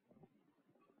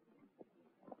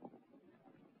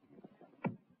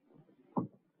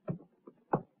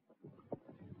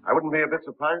 I wouldn't be a bit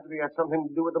surprised if he had something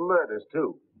to do with the murders,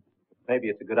 too. Maybe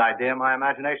it's a good idea my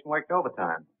imagination worked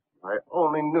overtime. I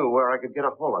only knew where I could get a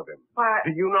hold of him. Why,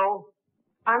 Do you know?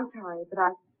 I'm sorry, but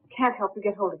I can't help you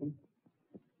get hold of him.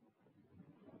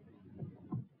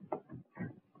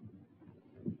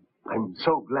 I'm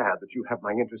so glad that you have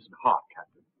my interest at heart, Captain.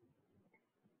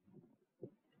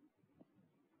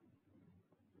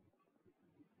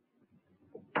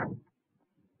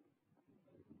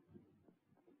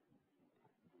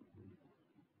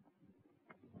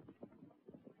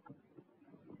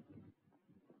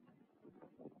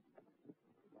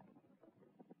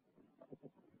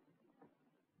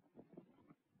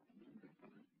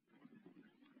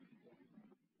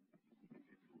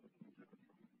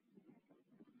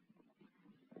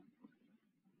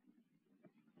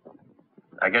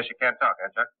 I guess you can't talk, huh,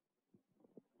 Chuck?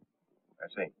 I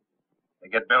see. They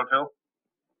get Bill, too?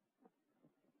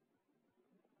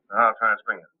 I'll try and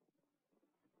spring it.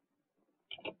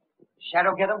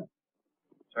 Shadow get him?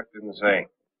 Chuck didn't say.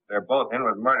 They're both in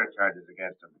with murder charges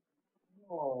against them.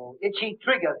 Oh, itchy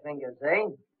trigger fingers, eh?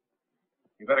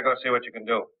 You better go see what you can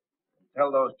do.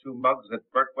 Tell those two mugs that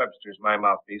Bert Webster's my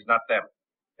mouthpiece, not them.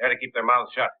 They're to keep their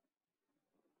mouths shut.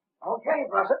 Okay,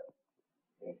 Brusset.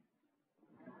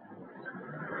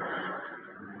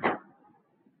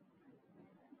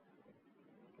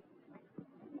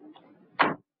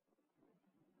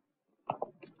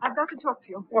 I've got to talk to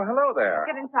you. Well, hello there.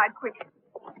 Get inside, quick.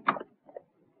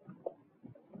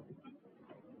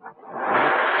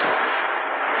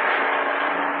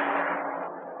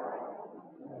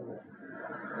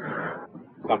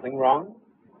 Something wrong?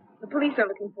 The police are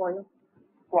looking for you.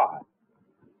 Why?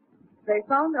 They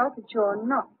found out that you're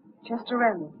not Chester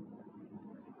Randall.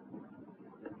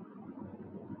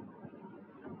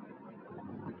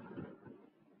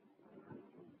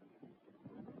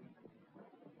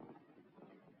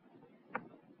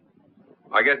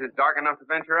 I guess it's dark enough to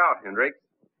venture out, Hendricks.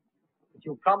 But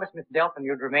you promised Miss Delphin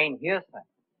you'd remain here, sir.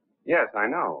 Yes, I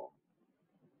know.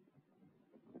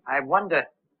 I wonder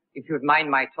if you'd mind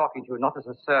my talking to you not as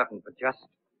a servant, but just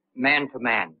man to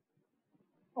man.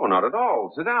 Oh, not at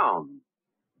all. Sit down.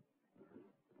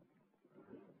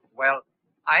 Well,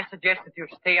 I suggest that you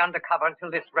stay undercover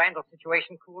until this Randall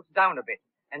situation cools down a bit,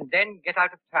 and then get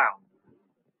out of town.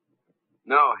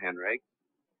 No, Henrik.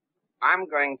 I'm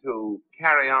going to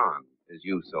carry on, as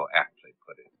you so aptly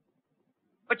put it.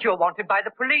 But you're wanted by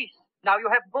the police. Now you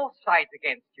have both sides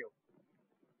against you.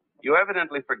 You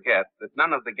evidently forget that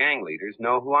none of the gang leaders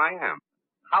know who I am.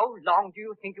 How long do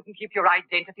you think you can keep your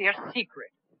identity a secret?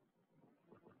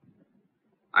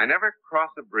 I never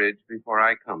cross a bridge before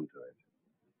I come to it.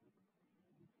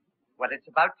 Well, it's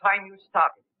about time you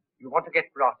started. You want to get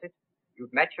rotted.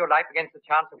 You've met your life against the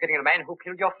chance of getting the man who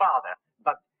killed your father.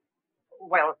 But,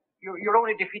 well, you're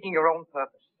only defeating your own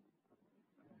purpose.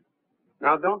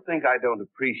 Now, don't think I don't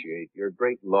appreciate your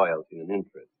great loyalty and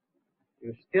interest.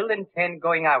 You still intend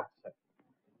going out, sir?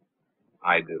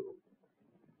 I do.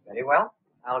 Very well.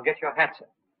 I'll get your hat, sir.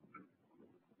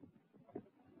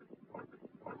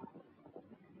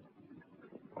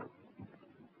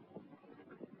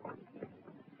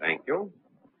 Thank you.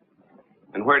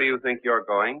 And where do you think you're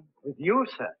going? With you,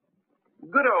 sir.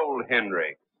 Good old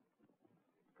Henrik.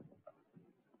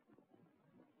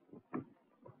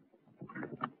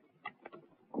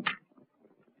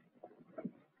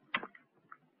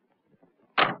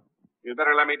 You'd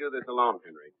better let me do this alone,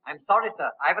 Henry. I'm sorry,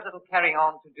 sir. I've a little carrying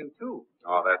on to do, too.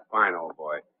 Oh, that's fine, old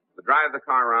boy. But drive the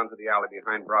car around to the alley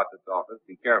behind Brossett's office.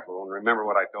 Be careful and remember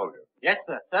what I told you. Yes,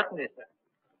 sir. Certainly, sir.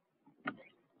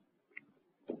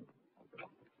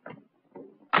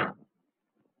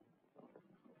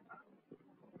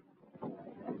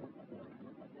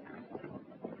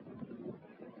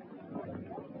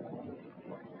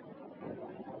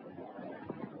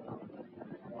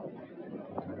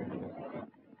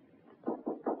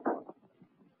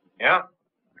 Yeah?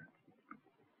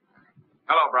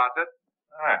 Hello, Brossett.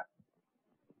 Hi.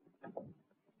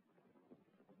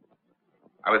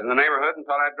 I was in the neighborhood and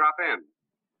thought I'd drop in.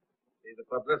 See the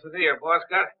publicity your boss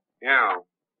got? Yeah.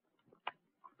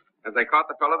 Have they caught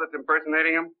the fellow that's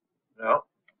impersonating him? No.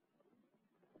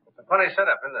 It's a funny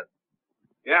setup, isn't it?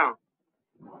 Yeah.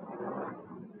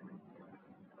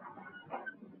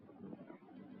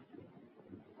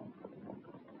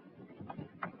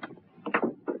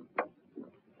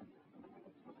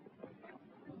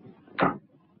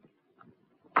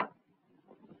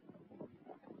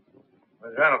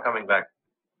 When's Randall coming back?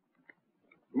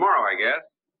 Tomorrow, I guess.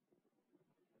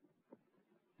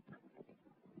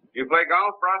 You play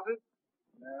golf, Brossett?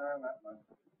 No, not much.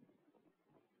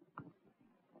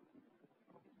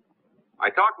 I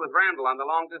talked with Randall on the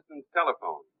long-distance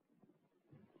telephone.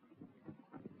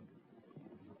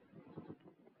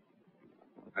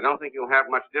 I don't think you'll have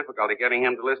much difficulty getting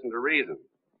him to listen to reason.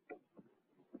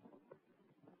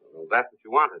 Well, that's what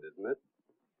you wanted, isn't it?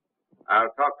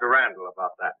 I'll talk to Randall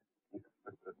about that.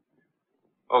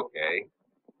 Okay.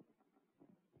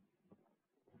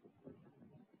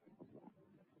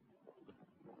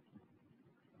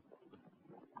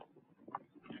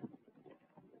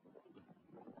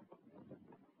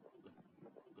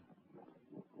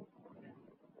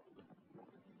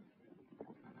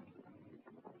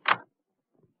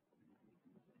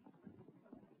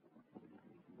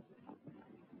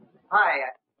 Hi.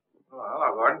 Oh,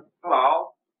 hello, Gordon. Hello.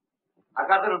 I've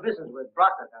got a little business with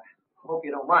Brossett. I hope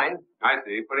you don't mind. I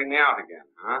see. Putting me out again,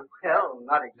 huh? Well,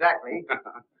 not exactly.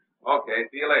 Okay.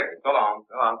 See you later. So long.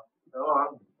 Go on. So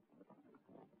long.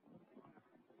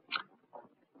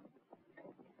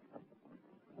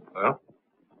 Well,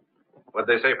 what'd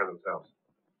they say for themselves?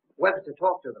 Webster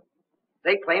talked to them.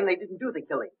 They claim they didn't do the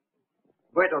killing.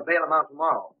 Bert will bail them out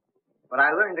tomorrow. But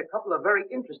I learned a couple of very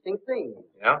interesting things.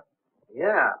 Yeah?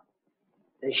 Yeah.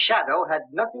 The shadow had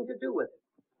nothing to do with it.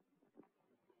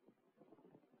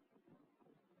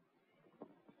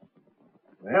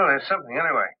 Well, there's something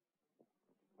anyway.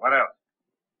 What else?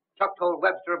 Chuck told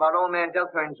Webster about old man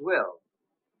Deltern's will.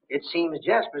 It seems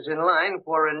Jasper's in line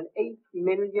for an $8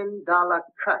 million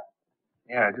cut.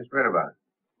 Yeah, I just read about it.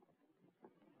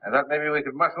 I thought maybe we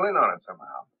could muscle in on it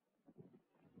somehow.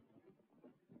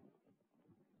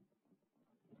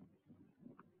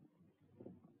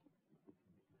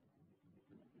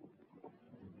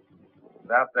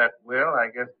 Without that will, I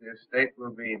guess the estate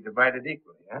will be divided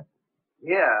equally, huh?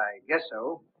 Yeah, I guess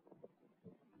so.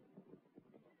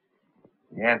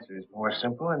 The answer is more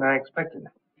simple than I expected.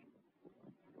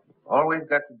 All we've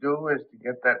got to do is to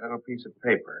get that little piece of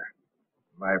paper.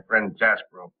 My friend Jasper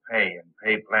will pay, and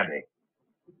pay plenty.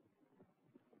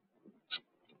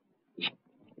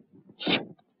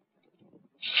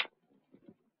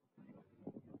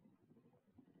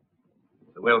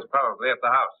 The The will's probably at the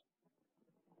house.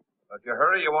 But if you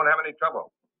hurry, you won't have any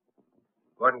trouble.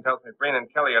 Gordon tells me Breen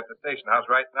and Kelly are at the station house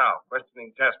right now,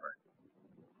 questioning Jasper.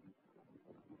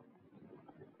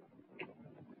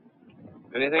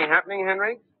 Anything happening,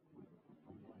 Henry?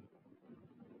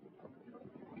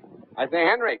 I say,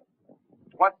 Henry,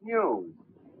 what's news?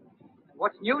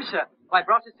 What's new, sir? My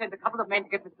boss has sent a couple of men to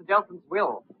get Mr. Delton's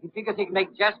will. He figures he can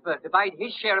make Jasper divide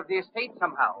his share of the estate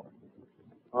somehow.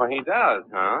 Oh, he does,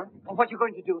 huh? And what are you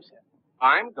going to do, sir?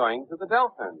 I'm going to the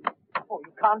Delphins. Oh,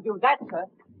 you can't do that, sir.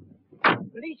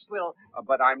 Police will.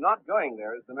 But I'm not going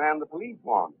there as the man the police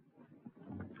want.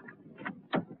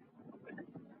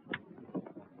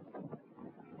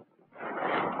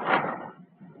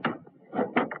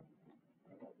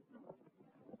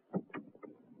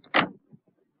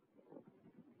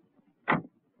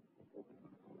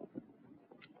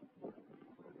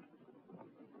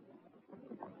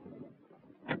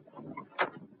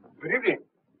 Good evening.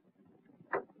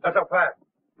 That's a fact.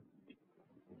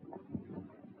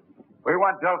 We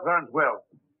want Delthorne's will.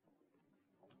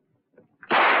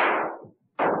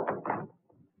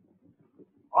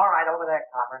 All right, over there,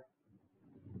 Copper.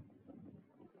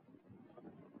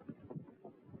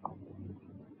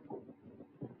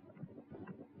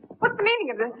 What's the meaning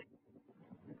of this?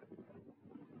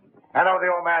 Hand over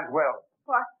the old man's will.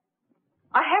 What?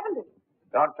 I haven't it.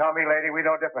 Don't tell me, lady, we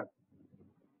know different.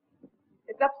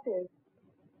 It's upstairs.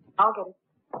 I'll get it.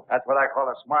 That's what I call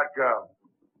a smart girl.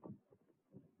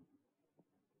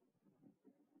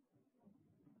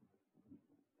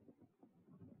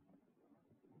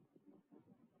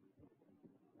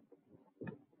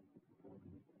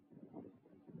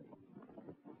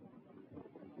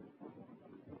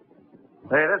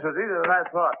 Say, this was easier than I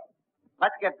thought.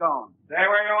 Let's get going. Stay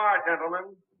where you are,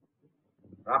 gentlemen.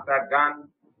 Drop that gun.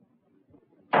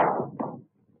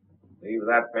 Leave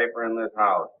that paper in this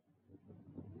house.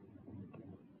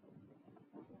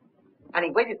 And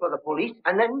he waited for the police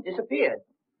and then disappeared.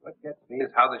 What gets me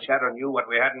is how the shadow knew what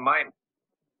we had in mind.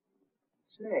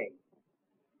 Say,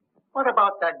 what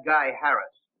about that guy,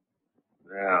 Harris?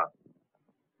 Yeah.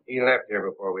 He left here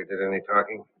before we did any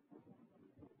talking.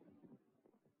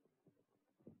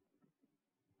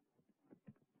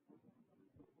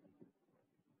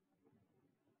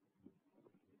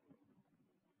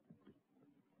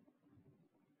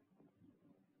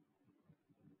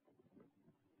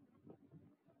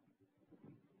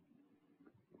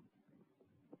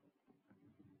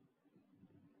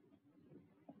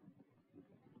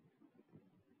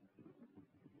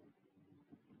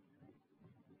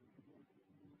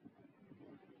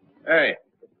 Hey,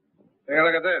 take a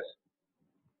look at this.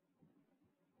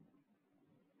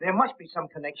 There must be some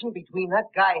connection between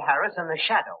that guy, Harris, and the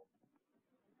shadow.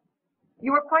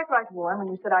 You were quite right, Warren, when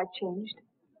you said I'd changed.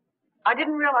 I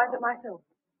didn't realize it myself.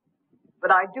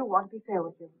 But I do want to be fair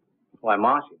with you. Why,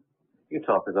 Marcia, you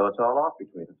talk as though it's all off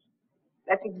between us.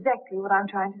 That's exactly what I'm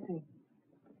trying to say.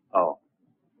 Oh,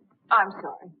 I'm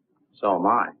sorry. so am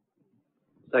I.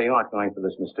 So you aren't going for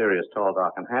this mysterious, tall,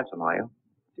 dark, and handsome, are you?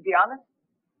 To be honest,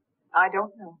 I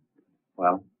don't know.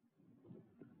 Well,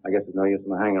 I guess there's no use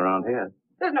in hanging around here.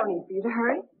 There's no need for you to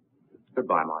hurry.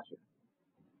 Goodbye, Marcia.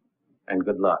 And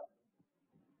good luck.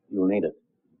 You'll need it.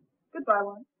 Goodbye,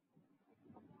 Warren.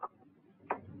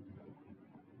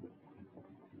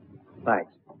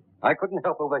 Thanks. I couldn't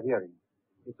help overhearing.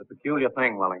 It's a peculiar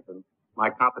thing, Wellington. My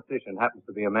competition happens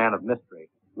to be a man of mystery.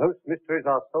 Most mysteries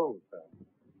are solved, sir.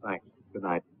 Thanks. Good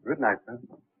night. Good night, sir.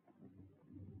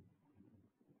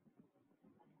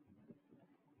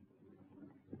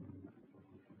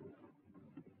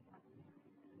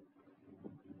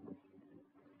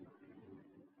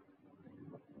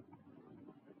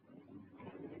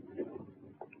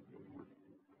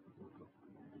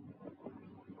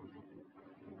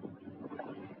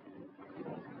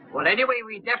 Well, anyway,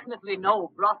 we definitely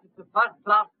know Bross is a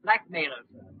first-class blackmailer,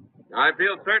 sir. I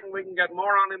feel certain we can get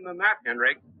more on him than that,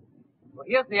 Henry. Well,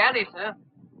 here's the alley, sir.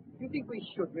 Do you think we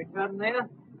should return there?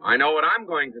 I know what I'm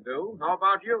going to do. How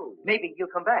about you? Maybe you'll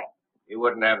come back. He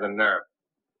wouldn't have the nerve.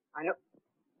 I know.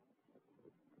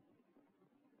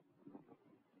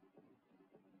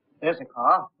 There's a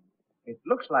car. It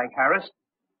looks like Harris.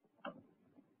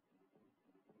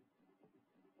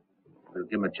 We'll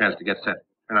give him a chance to get set.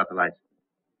 Turn out the lights.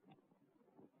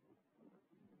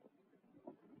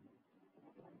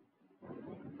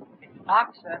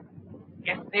 Dark, sir.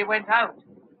 Guess they went out.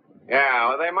 Yeah,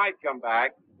 well, they might come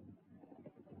back.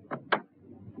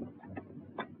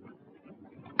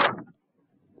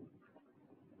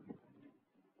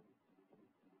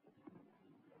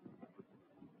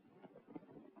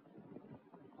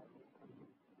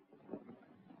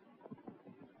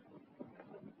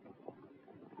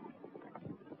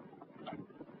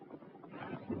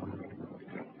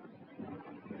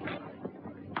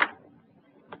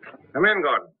 Come in,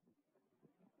 Gordon.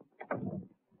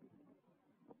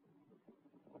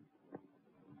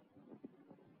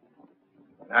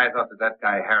 I thought that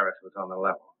guy Harris was on the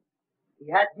level.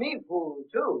 He had me fooled,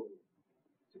 too.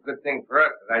 It's a good thing for us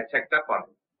that I checked up on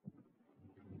him.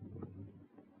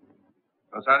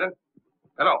 Oh, Sergeant?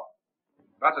 Hello.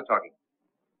 Rossa talking.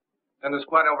 Send the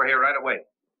squad over here right away.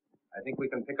 I think we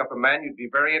can pick up a man you'd be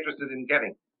very interested in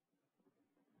getting.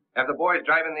 Have the boys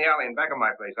drive in the alley in back of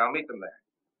my place. I'll meet them there.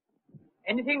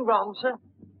 Anything wrong, sir?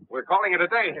 We're calling it a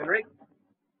day, Henry.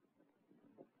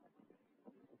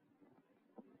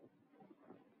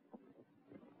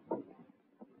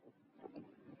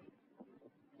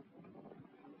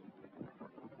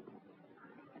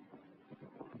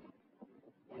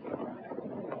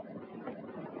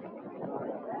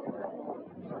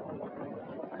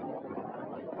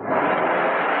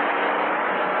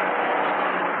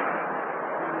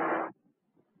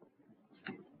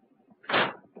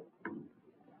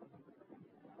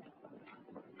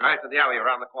 Right to the alley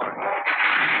around the corner.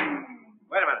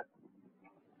 Wait a minute.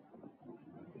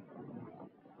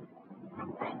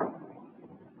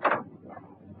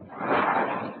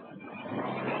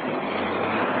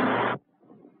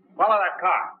 Follow that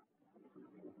car.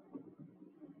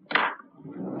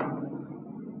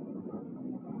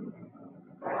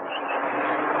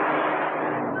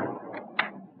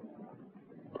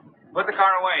 Put the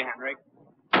car away, Henry.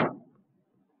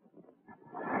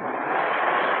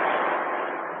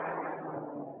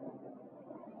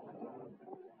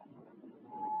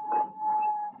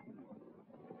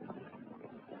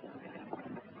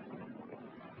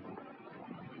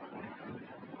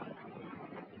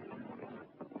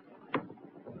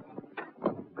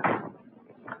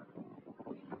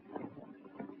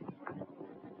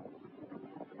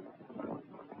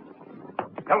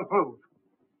 Don't move.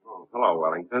 Oh, hello,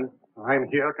 Wellington. I'm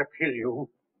here to kill you.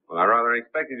 Well, I rather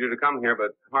expected you to come here,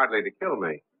 but hardly to kill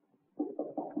me.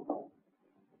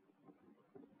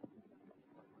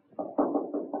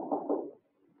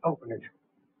 Open it.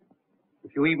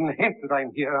 If you even hint that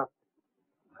I'm here,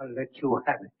 I'll let you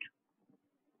have it.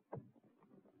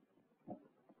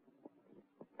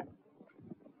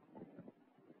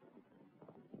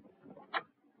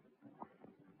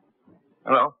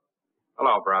 Hello.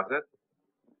 Hello, Brossett.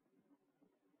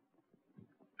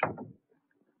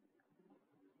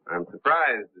 I'm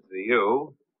surprised to see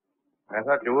you. I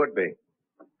thought you would be.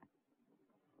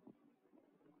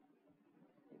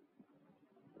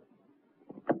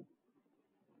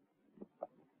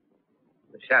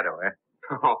 The Shadow, eh?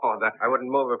 Oh, that I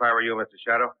wouldn't move if I were you, Mr.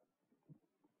 Shadow.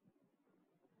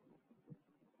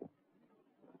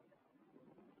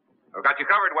 I've got you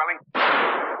covered, Welling.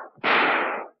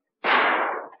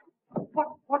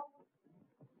 What?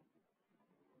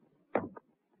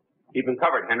 Keep him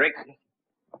covered, Hendricks.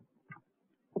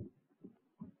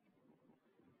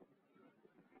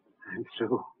 I'm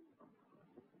through.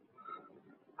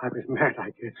 I was mad,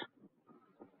 I guess.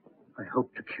 I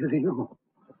hoped to kill you.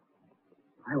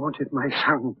 I wanted my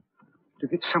son to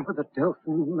get some of the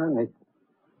Delphin money.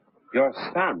 Your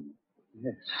son?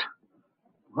 Yes.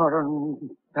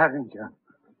 Warren Barringer,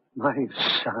 my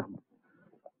son.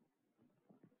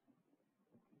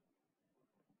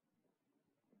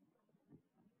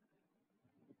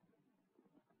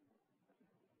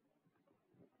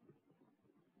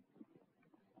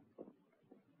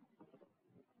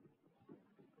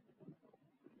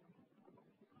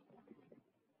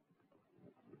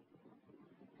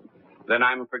 Then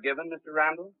I'm forgiven, Mr.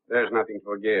 Randall? There's nothing to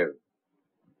forgive.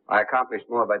 I accomplished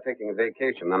more by taking a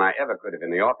vacation than I ever could have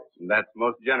in the office. That's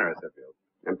most generous of you.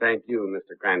 And thank you,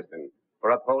 Mr. Cranston,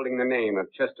 for upholding the name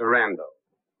of Chester Randall.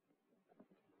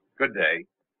 Good day.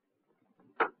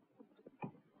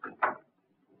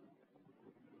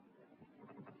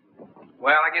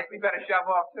 Well, I guess we better shove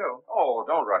off, too. Oh,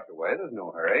 don't rush away. There's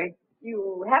no hurry.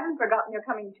 You haven't forgotten you're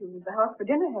coming to the house for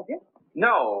dinner, have you?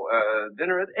 No,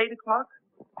 dinner at 8 o'clock?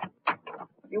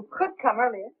 You could come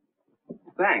earlier.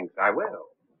 Thanks, I will.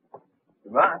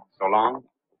 Goodbye. So long.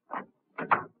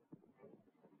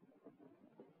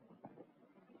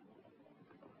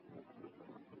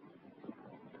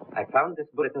 I found this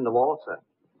bullet in the wall, sir.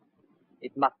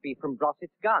 It must be from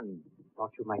Brossett's gun.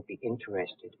 Thought you might be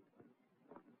interested.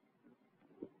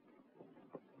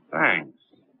 Thanks.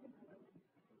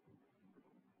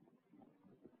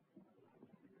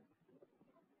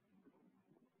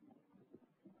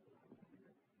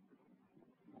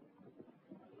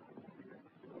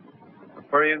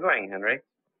 Where are you going, Henry?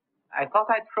 I thought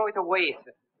I'd throw it away,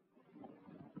 sir.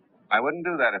 I wouldn't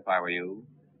do that if I were you.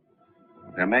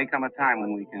 There may come a time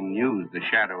when we can use the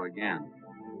shadow again.